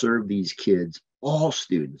want to serve these kids, all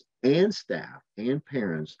students and staff and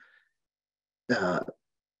parents,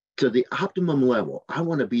 to the optimum level, I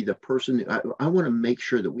want to be the person, I want to make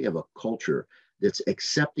sure that we have a culture that's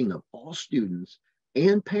accepting of all students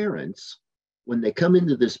and parents. When they come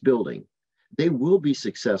into this building, they will be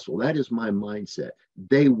successful. That is my mindset.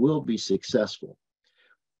 They will be successful.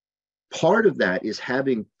 Part of that is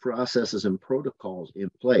having processes and protocols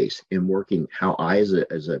in place and working how I, as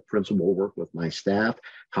a principal, work with my staff,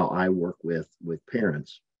 how I work with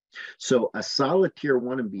parents. So a solid tier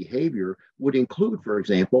 1 in behavior would include, for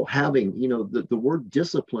example, having, the word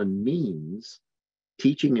discipline means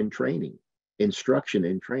teaching and training, instruction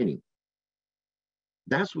and training.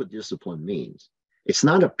 That's what discipline means. It's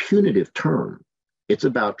not a punitive term. It's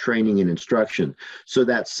about training and instruction. So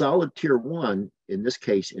that solid tier 1, in this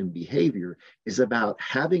case in behavior, is about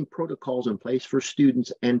having protocols in place for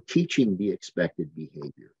students and teaching the expected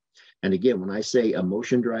behavior. And again, when I say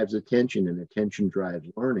emotion drives attention and attention drives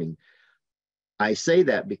learning, I say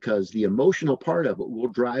that because the emotional part of it will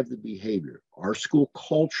drive the behavior. Our school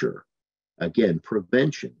culture, again,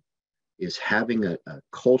 prevention, is having a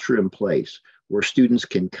culture in place where students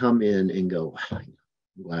can come in and go, I'm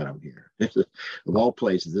glad I'm here. Of all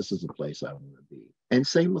places, this is the place I want to be. And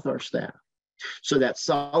same with our staff. So that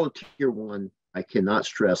solid tier 1, I cannot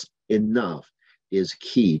stress enough, is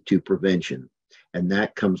key to prevention. And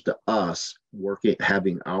that comes to us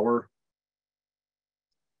having our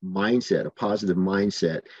mindset, a positive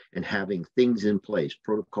mindset, and having things in place,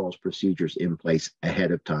 protocols, procedures in place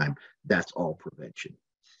ahead of time. That's all prevention.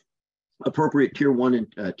 Appropriate tier 1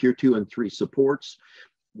 and tier 2 and 3 supports.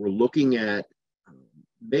 We're looking at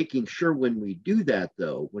making sure when we do that,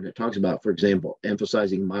 though, when it talks about, for example,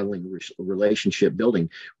 emphasizing modeling relationship building,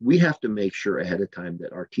 we have to make sure ahead of time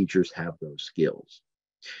that our teachers have those skills,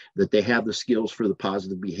 that they have the skills for the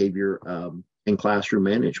positive behavior and classroom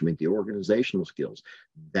management, the organizational skills.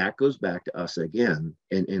 That goes back to us again.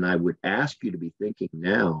 And I would ask you to be thinking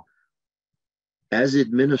now, as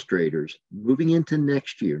administrators, moving into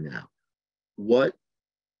next year now, what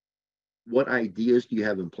ideas do you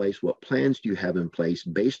have in place? What plans do you have in place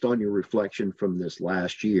based on your reflection from this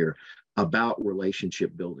last year about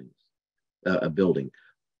relationship building?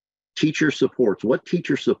 Teacher supports. What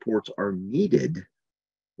teacher supports are needed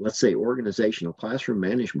let's say organizational classroom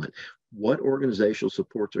management, what organizational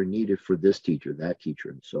supports are needed for this teacher, that teacher,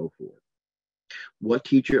 and so forth. What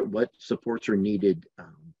supports are needed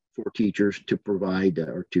for teachers to provide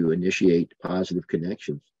or to initiate positive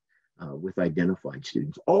connections with identified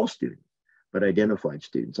students, all students, but identified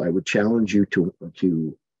students. I would challenge you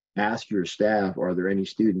to ask your staff, are there any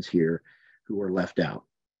students here who are left out?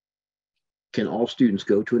 Can all students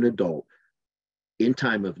go to an adult in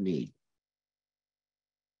time of need?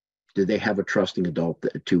 Do they have a trusting adult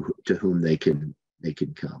to whom they can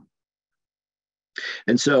come?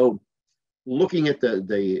 And so, looking at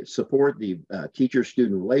the support, the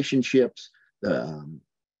teacher-student relationships, the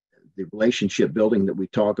relationship building that we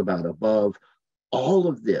talk about above, all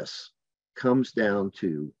of this comes down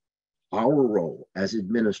to our role as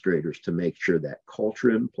administrators to make sure that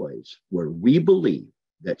culture in place where we believe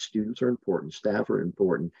that students are important, staff are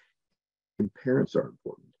important, and parents are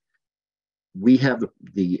important. We have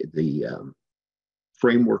the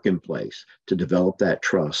framework in place to develop that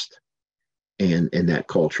trust and that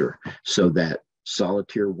culture so that solid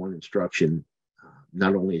tier 1 instruction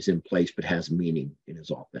not only is in place, but has meaning and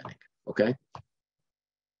is authentic. Okay?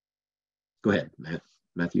 Go ahead,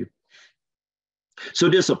 Matthew. So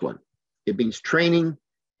discipline, it means training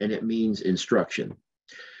and it means instruction.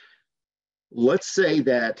 Let's say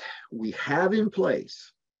that we have in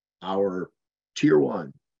place our tier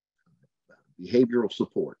 1 behavioral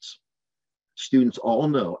supports. Students all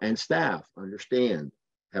know and staff understand,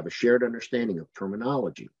 have a shared understanding of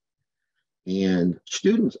terminology. And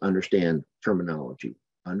students understand terminology,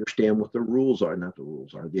 understand what the rules are, not the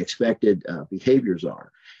rules are, the expected behaviors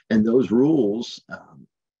are. And those rules,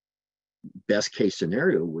 best case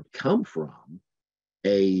scenario, would come from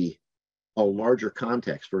a larger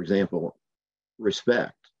context. For example,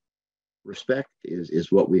 respect. Respect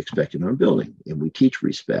is what we expect in our building, and we teach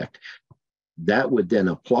respect. That would then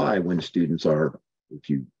apply when students are, if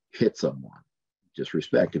you hit someone, just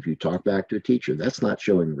respect. If you talk back to a teacher, that's not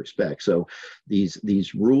showing respect. So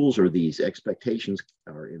these rules or these expectations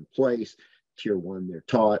are in place. Tier 1, they're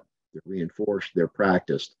taught, they're reinforced, they're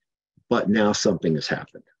practiced, but now something has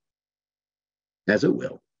happened, as it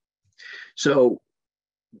will. So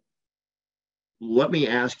let me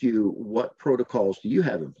ask you, what protocols do you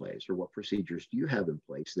have in place, or what procedures do you have in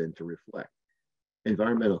place then to reflect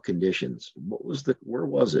environmental conditions? Where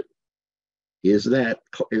was it? Is the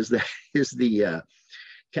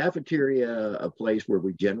cafeteria a place where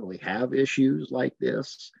we generally have issues like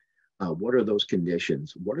this? What are those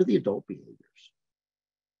conditions? What are the adult behaviors?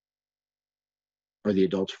 Are the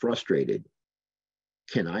adults frustrated?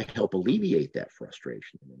 Can I help alleviate that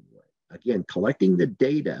frustration in any way? Again, collecting the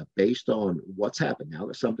data based on what's happened. Now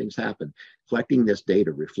that something's happened, collecting this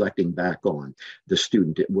data, reflecting back on the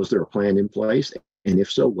student. Was there a plan in place? And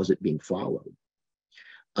if so, was it being followed?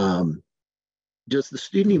 Does the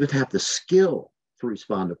student even have the skill to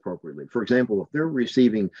respond appropriately? For example, if they're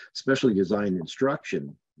receiving specially designed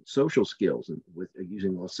instruction, social skills, and with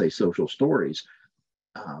using, let's say, social stories,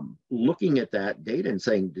 looking at that data and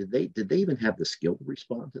saying, did they even have the skill to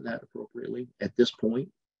respond to that appropriately at this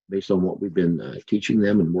point, based on what we've been teaching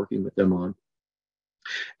them and working with them on?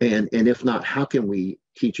 And if not, how can we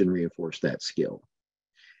teach and reinforce that skill?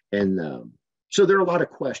 And so there are a lot of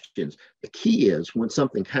questions. The key is, when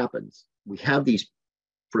something happens, we have these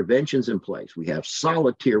preventions in place. We have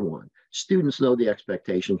solid tier 1. Students know the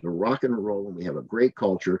expectations. We're rock and roll, and we have a great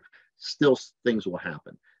culture. Still, things will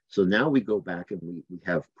happen. So now we go back and we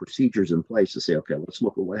have procedures in place to say, okay, let's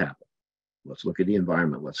look at what happened. Let's look at the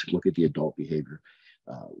environment. Let's look at the adult behavior.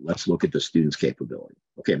 Let's look at the student's capability.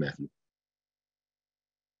 Okay, Matthew.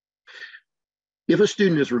 If a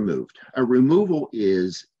student is removed, a removal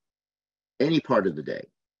is any part of the day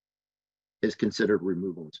is considered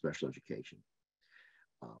removal in special education,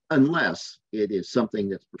 unless it is something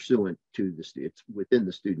that's pursuant to it's within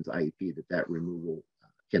the student's IEP that removal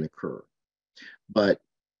can occur. But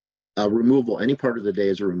a removal, any part of the day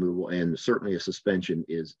is a removal, and certainly a suspension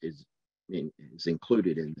is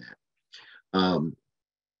included in that.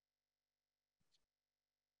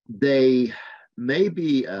 They may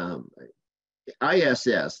be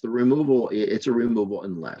ISS, the removal, it's a removal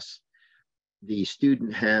unless the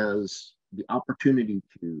student has the opportunity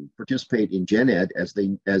to participate in gen ed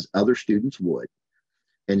as other students would,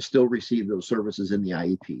 and still receive those services in the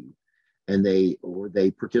IEP, and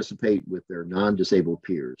they participate with their non-disabled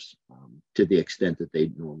peers to the extent that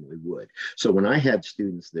they normally would. So when I had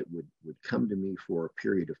students that would come to me for a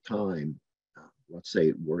period of time, let's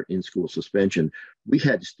say we're in school suspension, we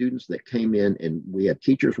had students that came in and we had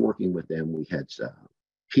teachers working with them. We had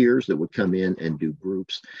peers that would come in and do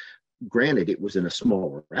groups. Granted, it was in a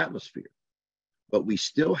smaller atmosphere, but we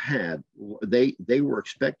still had, they were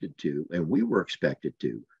expected to, and we were expected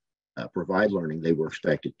to provide learning. They were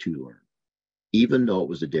expected to learn, even though it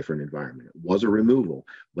was a different environment. It was a removal,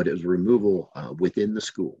 but it was a removal within the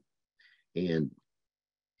school. And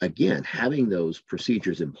again, having those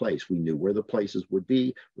procedures in place, we knew where the places would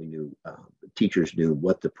be. We knew, the teachers knew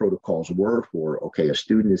what the protocols were for, okay, a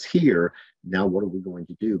student is here, now what are we going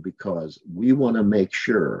to do? Because we want to make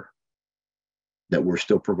sure that we're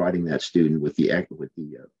still providing that student with the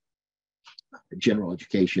general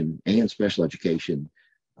education and special education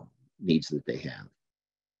needs that they have.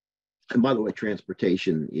 And by the way,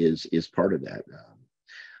 transportation is part of that.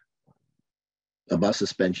 A bus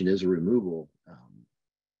suspension is a removal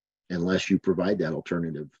unless you provide that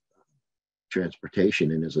alternative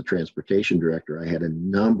transportation. And as a transportation director, I had a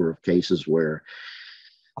number of cases where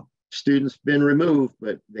students been removed,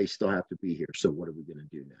 but they still have to be here. So what are we going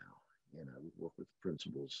to do now? And I would work with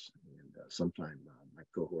principals and sometime my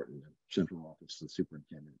cohort in the central office, the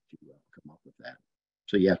superintendent, to come up with that.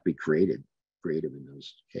 So you have to be creative in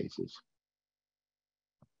those cases.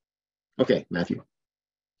 Okay, Matthew.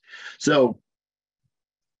 So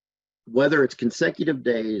whether it's consecutive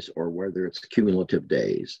days or whether it's cumulative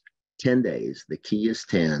days, 10 days, the key is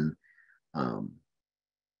 10,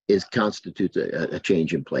 constitutes a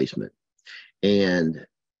change in placement. And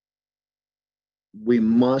we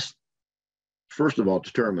must, first of all,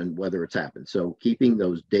 determine whether it's happened. So keeping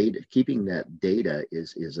that data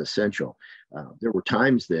is essential. There were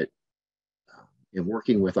times that in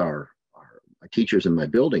working with our teachers in my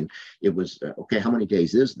building, it was, okay, how many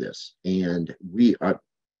days is this? And we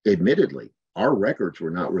admittedly, our records were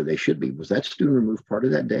not where they should be. Was that student removed part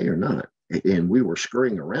of that day or not? And we were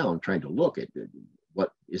scurrying around trying to look at,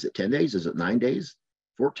 what is it, 10 days? Is it 9 days?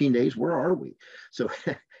 14 days? Where are we? So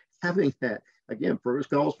having that, again,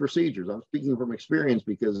 protocols, procedures, I'm speaking from experience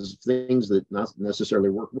because things that not necessarily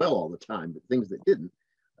work well all the time, but things that didn't,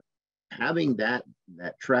 having that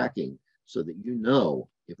tracking so that you know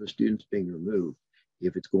if a student's being removed,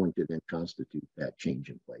 if it's going to then constitute that change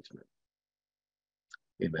in placement.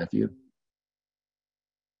 Okay, Matthew.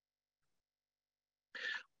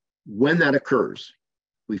 When that occurs,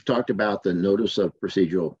 we've talked about the notice of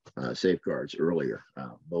procedural safeguards earlier.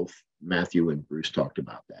 Both Matthew and Bruce talked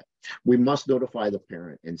about that. We must notify the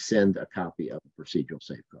parent and send a copy of the procedural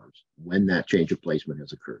safeguards when that change of placement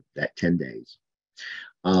has occurred, that 10 days.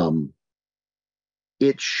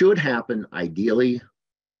 It should happen ideally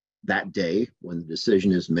that day when the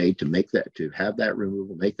decision is made to make that, to have that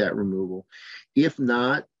removal, make that removal. If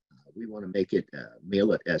not, we want to make it,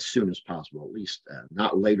 mail it as soon as possible, at least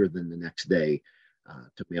not later than the next day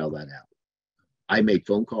to mail that out. I made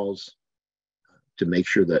phone calls to make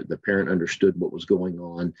sure that the parent understood what was going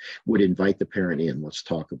on, would invite the parent in, let's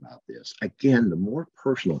talk about this. Again, the more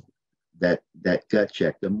personal that gut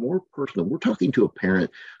check, the more personal, we're talking to a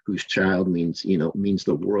parent whose child means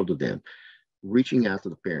the world to them. Reaching out to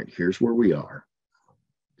the parent, here's where we are.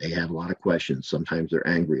 They have a lot of questions. Sometimes they're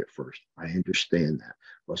angry at first. I understand that.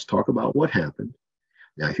 Let's talk about what happened.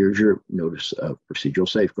 Now, here's your notice of procedural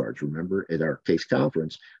safeguards. Remember, at our case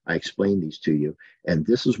conference, I explained these to you, and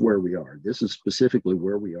this is where we are. This is specifically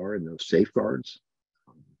where we are in those safeguards.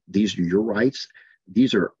 These are your rights.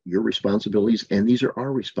 These are your responsibilities, and these are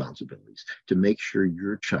our responsibilities to make sure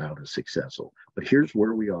your child is successful. But here's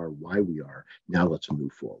where we are, why we are. Now let's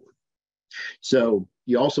move forward. So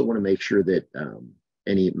you also want to make sure that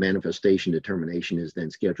any manifestation determination is then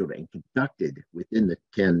scheduled and conducted within the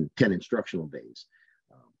 10 instructional days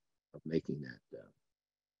of making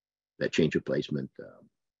that change of placement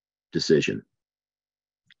decision.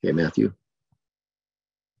 Okay, Matthew.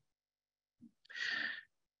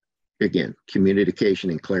 Again, communication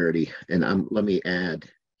and clarity, and let me add,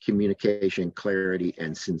 communication, clarity,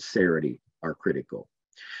 and sincerity are critical.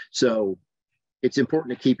 So it's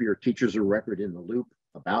important to keep your teachers of record in the loop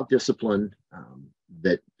about discipline,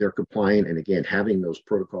 that they're compliant, and again, having those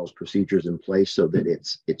protocols, procedures in place so that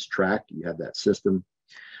it's tracked. You have that system,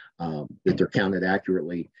 that they're counted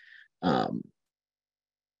accurately.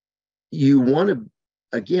 You want to,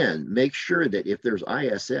 again, make sure that if there's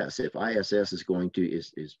ISS, if ISS is going to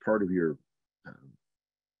is part of your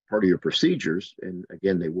procedures, and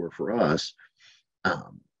again, they were for us.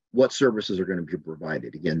 What services are going to be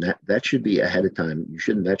provided? Again, that should be ahead of time.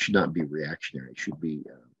 That should not be reactionary. It should be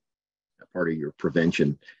a part of your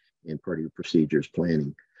prevention and part of your procedures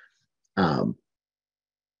planning.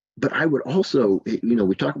 But I would also,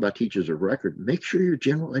 we talk about teachers of record. Make sure your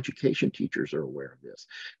general education teachers are aware of this.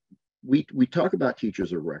 We talk about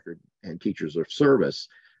teachers of record and teachers of service,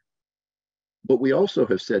 but we also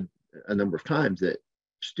have said a number of times that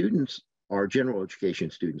students are general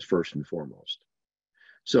education students first and foremost.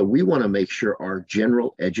 So we want to make sure our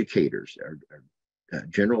general educators, our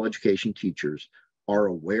general education teachers are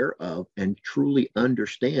aware of and truly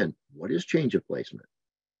understand what is change of placement.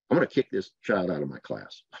 I'm going to kick this child out of my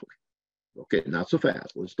class. Okay, not so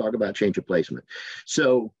fast. Let's talk about change of placement.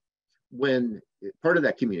 So when part of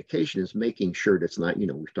that communication is making sure that's not,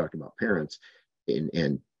 we've talked about parents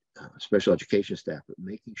and special education staff, but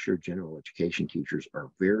making sure general education teachers are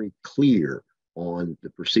very clear on the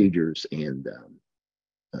procedures and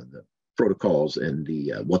the protocols and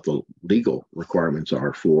the what the legal requirements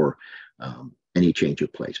are for any change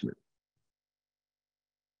of placement.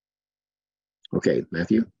 Okay,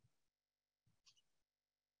 Matthew.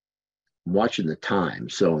 I'm watching the time,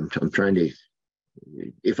 so I'm trying to.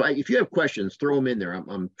 If you have questions, throw them in there.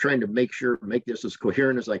 I'm trying to make this as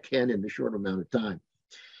coherent as I can in the short amount of time.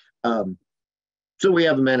 So we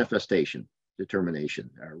have the manifestation determination.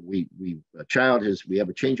 We have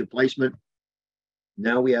a change of placement.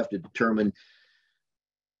 Now we have to determine,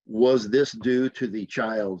 was this due to the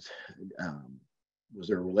child's, was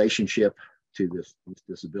there a relationship to this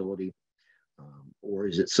disability? Or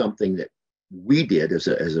is it something that we did as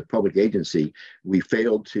a public agency? We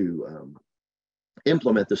failed to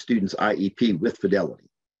implement the student's IEP with fidelity.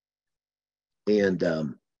 And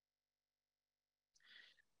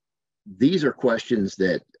these are questions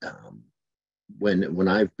that when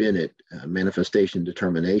I've been at manifestation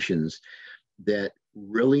determinations that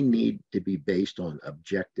really need to be based on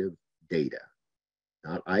objective data.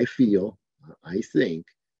 Not I feel, I think,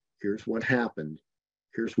 here's what happened,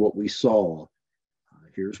 here's what we saw,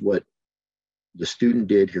 here's what the student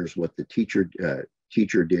did, here's what the teacher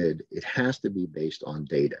did. It has to be based on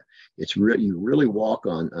data. It's really, you really walk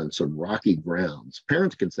on some rocky grounds.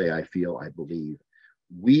 Parents can say, I feel, I believe.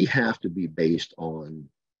 We have to be based on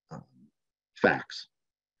facts,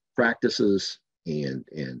 practices, and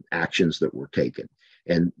actions that were taken.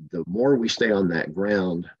 And the more we stay on that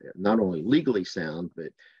ground, not only legally sound, but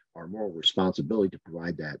our moral responsibility to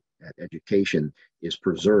provide that education is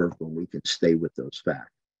preserved when we can stay with those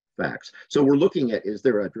facts. So we're looking at, is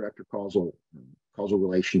there a direct or causal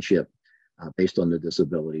relationship based on the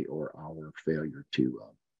disability or our failure to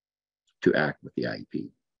act with the IEP?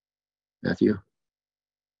 Matthew?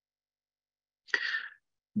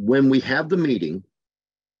 When we have the meeting,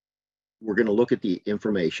 we're going to look at the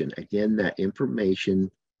information. Again, that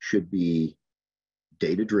information should be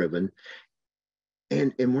data-driven.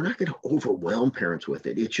 And we're not going to overwhelm parents with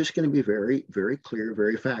it. It's just going to be very, very clear,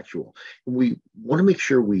 very factual. We want to make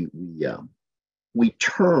sure we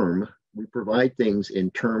provide things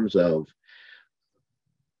in terms of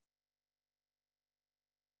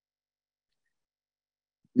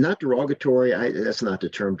not derogatory. That's not the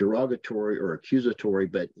term, derogatory or accusatory,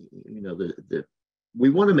 but we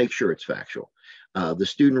want to make sure it's factual. The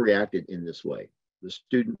student reacted in this way. The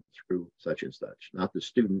student threw such and such. Not the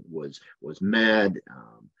student was mad,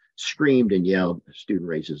 screamed and yelled. The student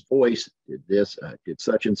raised his voice, did this, did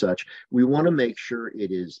such and such. We want to make sure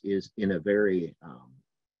it is in a very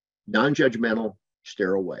non-judgmental,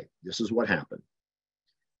 sterile way. This is what happened.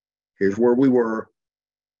 Here's where we were.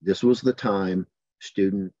 This was the time.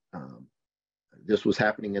 Student, this was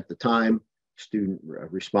happening at the time. Student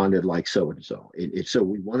responded like so and so. So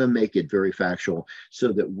we want to make it very factual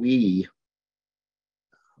so that we,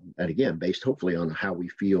 and again, based hopefully on how we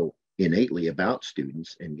feel innately about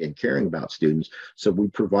students and caring about students, so we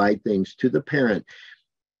provide things to the parent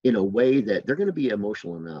in a way that they're going to be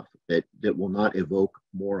emotional enough that will not evoke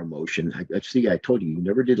more emotion. I told you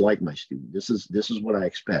never did like my student. This is what I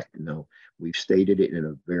expect. No, we've stated it in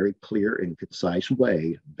a very clear and concise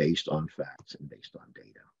way based on facts and based on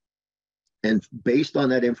data. And based on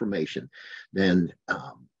that information, then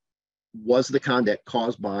was the conduct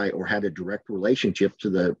caused by or had a direct relationship to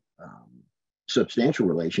the substantial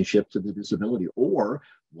relationship to the disability, or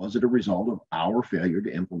was it a result of our failure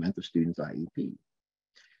to implement the student's IEP?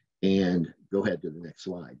 And go ahead to the next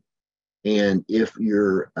slide. And if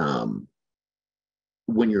you're,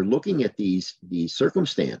 when you're looking at these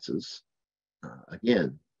circumstances,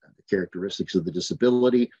 again, the characteristics of the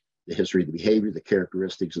disability, the history of the behavior, the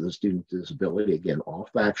characteristics of the student disability, again, all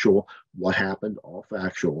factual, what happened, all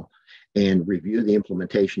factual, and review the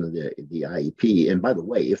implementation of the IEP. And by the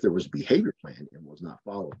way, if there was a behavior plan and was not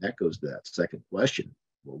followed, that goes to that second question.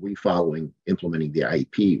 Were we implementing the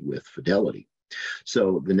IEP with fidelity?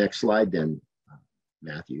 So the next slide then,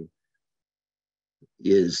 Matthew,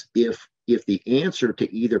 is if the answer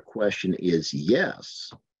to either question is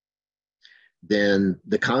yes, then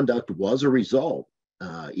the conduct was a result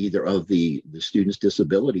either of the student's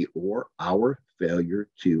disability or our failure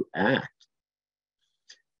to act.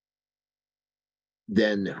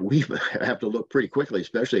 then we have to look pretty quickly,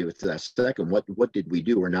 especially with that second, what did we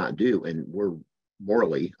do or not do? And we're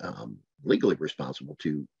morally, legally responsible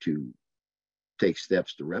to take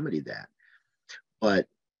steps to remedy that. But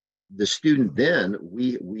the student then,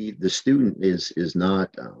 the student is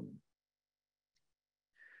not,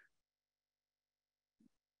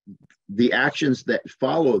 the actions that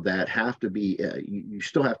follow that have to be, you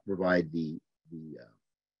still have to provide the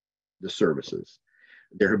services.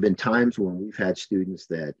 There have been times when we've had students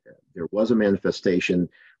that there was a manifestation,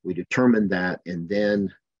 we determined that, and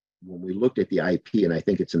then when we looked at the IEP, and I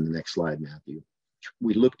think it's in the next slide, Matthew,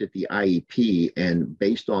 we looked at the IEP, and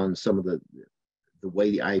based on some of the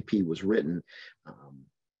way the IEP was written,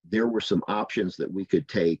 there were some options that we could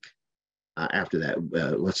take after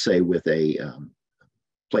that, let's say with a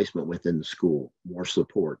placement within the school, more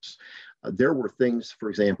supports. There were things, for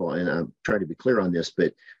example, and I'm trying to be clear on this,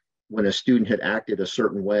 but when a student had acted a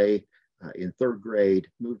certain way in third grade,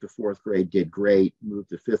 moved to fourth grade, did great,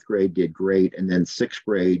 moved to fifth grade, did great, and then sixth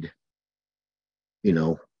grade, you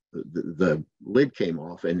know, the lid came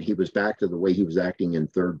off and he was back to the way he was acting in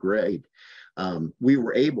third grade. We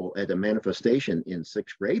were able, at a manifestation in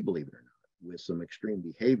sixth grade, believe it or not, with some extreme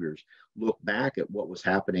behaviors, look back at what was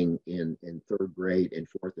happening in third grade and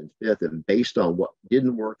fourth and fifth, and based on what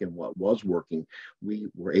didn't work and what was working, we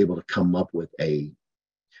were able to come up with a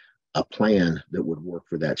plan that would work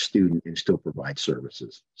for that student and still provide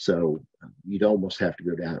services. So you'd almost have to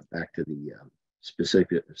go back to the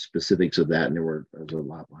specifics of that, and there's a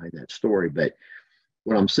lot behind that story. But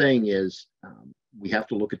what I'm saying is we have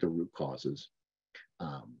to look at the root causes.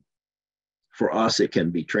 For us, it can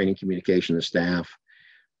be training, communication of staff,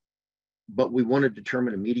 but we want to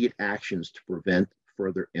determine immediate actions to prevent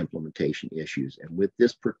further implementation issues. And with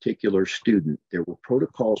this particular student, there were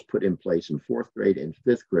protocols put in place in fourth grade and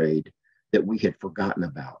fifth grade that we had forgotten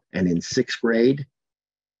about. And in sixth grade,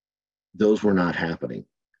 those were not happening.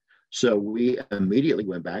 So we immediately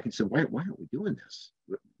went back and said, why aren't we doing this?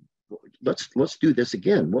 Let's do this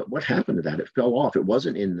again. What happened to that? It fell off. It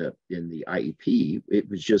wasn't in the IEP. It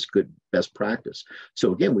was just good best practice.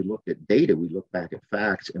 So again, we looked at data, we looked back at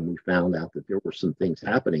facts, and we found out that there were some things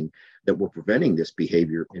happening that were preventing this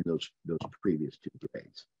behavior in those previous two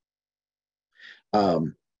grades.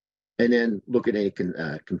 And then look at any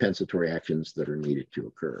compensatory actions that are needed to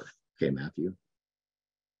occur. Okay, Matthew.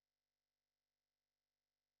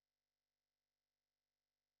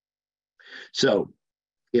 So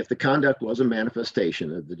if the conduct was a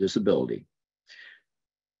manifestation of the disability,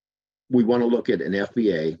 we want to look at an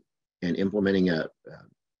FBA and implementing a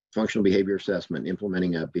functional behavior assessment,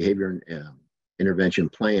 implementing a behavior intervention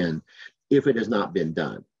plan if it has not been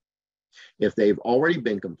done. If they've already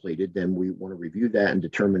been completed, then we want to review that and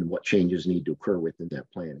determine what changes need to occur within that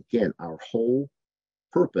plan. Again, our whole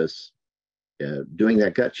purpose, doing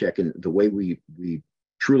that gut check, and the way we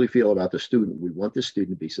truly feel about the student, we want the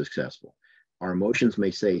student to be successful. Our emotions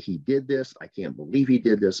may say he did this, I can't believe he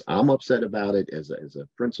did this, I'm upset about it as a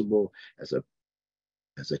principal, as a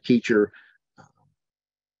teacher.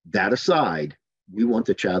 That aside, we want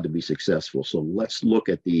the child to be successful. So let's look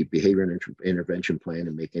at the behavior intervention plan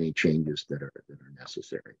and make any changes that are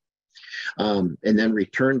necessary. And then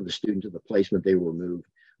return the student to the placement they were moved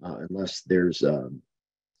unless there's a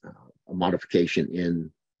modification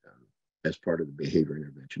in as part of the behavior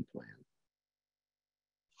intervention plan.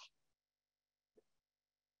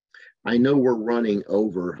 I know we're running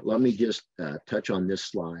over. Let me just touch on this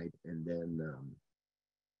slide and then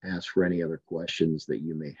ask for any other questions that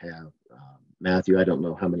you may have. Matthew, I don't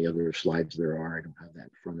know how many other slides there are. I don't have that in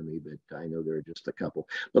front of me, but I know there are just a couple.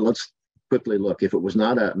 But let's quickly look. If it was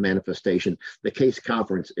not a manifestation, the case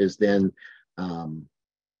conference is then going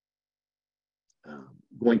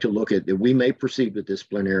to look at, we may proceed with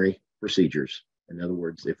disciplinary procedures. In other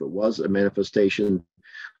words, if it was a manifestation,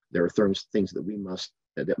 there are things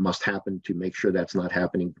that must happen to make sure that's not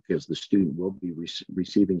happening, because the student will be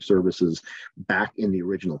receiving services back in the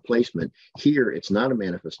original placement. Here, it's not a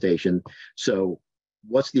manifestation. So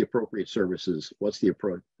what's the appropriate services? What's the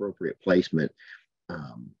appropriate placement?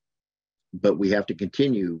 But we have to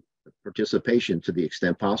continue participation to the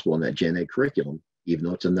extent possible in that Gen Ed curriculum, even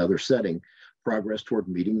though it's another setting, progress toward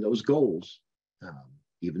meeting those goals,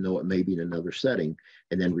 even though it may be in another setting,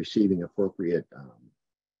 and then receiving appropriate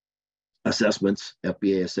assessments,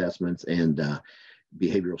 FBA assessments, and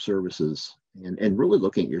behavioral services, and really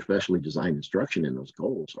looking at your specially designed instruction in those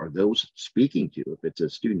goals. Are those speaking to, if it's a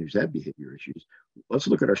student who's had behavior issues, let's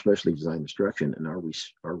look at our specially designed instruction, and are we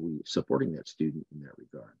supporting that student in that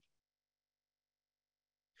regard?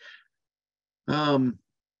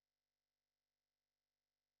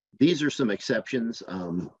 These are some exceptions.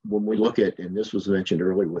 When we look at, and this was mentioned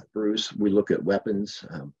earlier with Bruce, we look at weapons,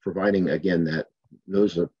 providing, again, that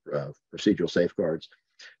those are procedural safeguards.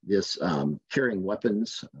 This carrying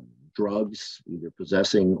weapons, drugs, either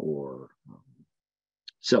possessing or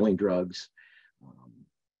selling drugs,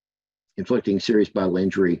 inflicting serious bodily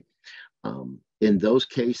injury. In those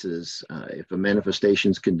cases, if a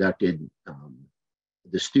manifestation is conducted,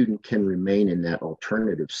 the student can remain in that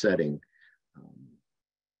alternative setting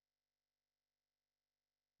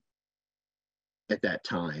at that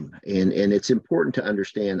time. And it's important to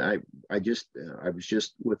understand, I was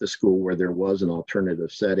just with a school where there was an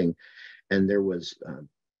alternative setting, and there was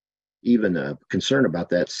even a concern about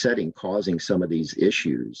that setting causing some of these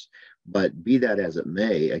issues. But be that as it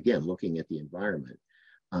may, again, looking at the environment,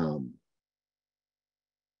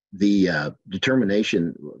 the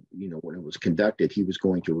determination, when it was conducted, he was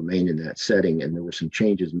going to remain in that setting, and there were some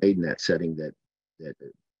changes made in that setting that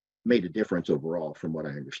made a difference overall, from what I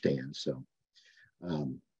understand. So,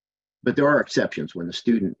 but there are exceptions when the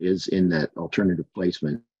student is in that alternative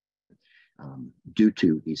placement due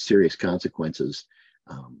to these serious consequences,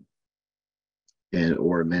 and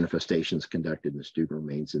or manifestations conducted, and the student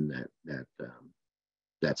remains in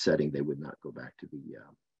that setting. They would not go back to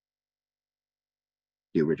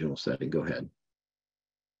the original setting. Go ahead.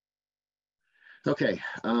 Okay.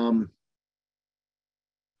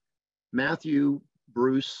 Matthew,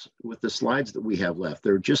 Bruce, with the slides that we have left,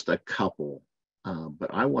 there are just a couple,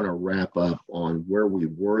 but I want to wrap up on where we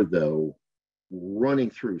were, though, running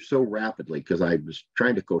through so rapidly, because I was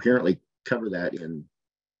trying to coherently cover that in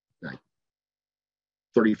like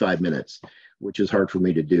 35 minutes, which is hard for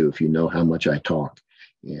me to do if you know how much I talk.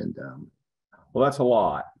 And well, that's a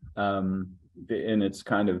lot. And it's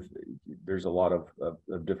kind of, there's a lot of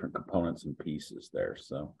different components and pieces there.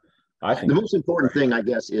 So I think the most important thing, I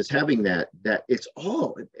guess, is having that it's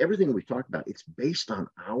all, everything we've talked about, it's based on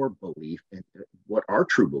our belief and what our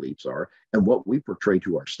true beliefs are, and what we portray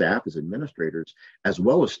to our staff as administrators, as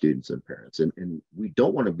well as students and parents. And we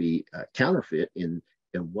don't want to be counterfeit in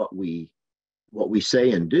what we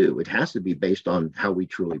say and do. It has to be based on how we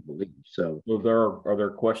truly believe. So are there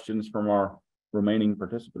questions from our remaining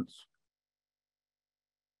participants?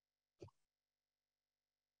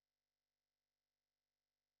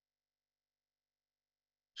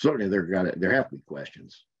 Certainly there have to be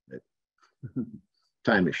questions.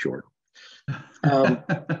 Time is short.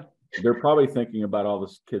 They're probably thinking about all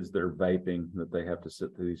the kids that are vaping, that they have to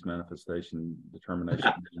sit through these manifestation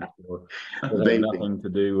determinations for, that have nothing to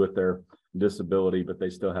do with their disability, but they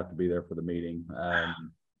still have to be there for the meeting.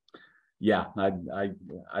 Yeah,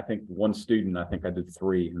 I think one student, I think I did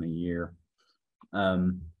 3 in a year.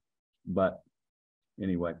 But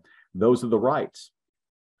anyway, those are the rights.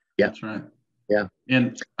 Yeah, that's right. Yeah.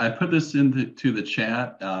 And I put this into the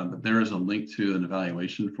chat, but there is a link to an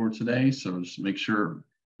evaluation for today. So just make sure,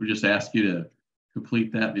 we just ask you to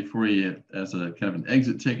complete that before you, as a kind of an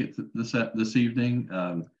exit ticket this evening.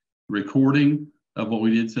 Recording of what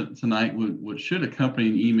we did tonight should accompany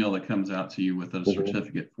an email that comes out to you with a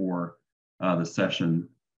certificate for the session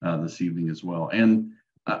this evening as well. And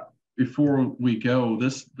before we go,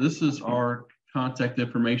 this is our contact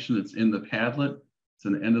information that's in the Padlet. It's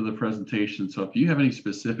an end of the presentation. So if you have any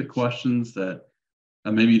specific questions that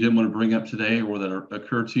maybe you didn't want to bring up today, or that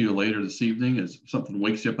occur to you later this evening, as something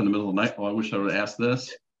wakes you up in the middle of the night, oh, I wish I would have asked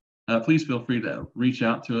this, please feel free to reach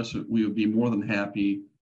out to us. We would be more than happy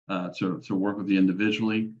to work with you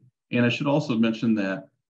individually. And I should also mention that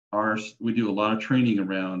we do a lot of training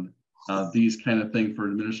around these kind of things for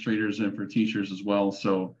administrators and for teachers as well.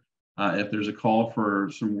 So if there's a call for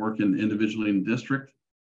some work individually in the district,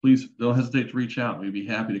 please don't hesitate to reach out. We'd be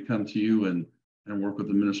happy to come to you and work with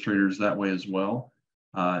administrators that way as well.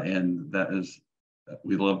 And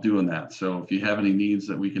we love doing that. So if you have any needs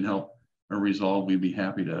that we can help or resolve, we'd be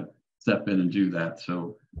happy to step in and do that.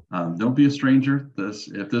 So don't be a stranger.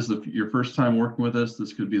 If this is your first time working with us,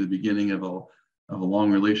 this could be the beginning of a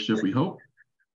long relationship, we hope.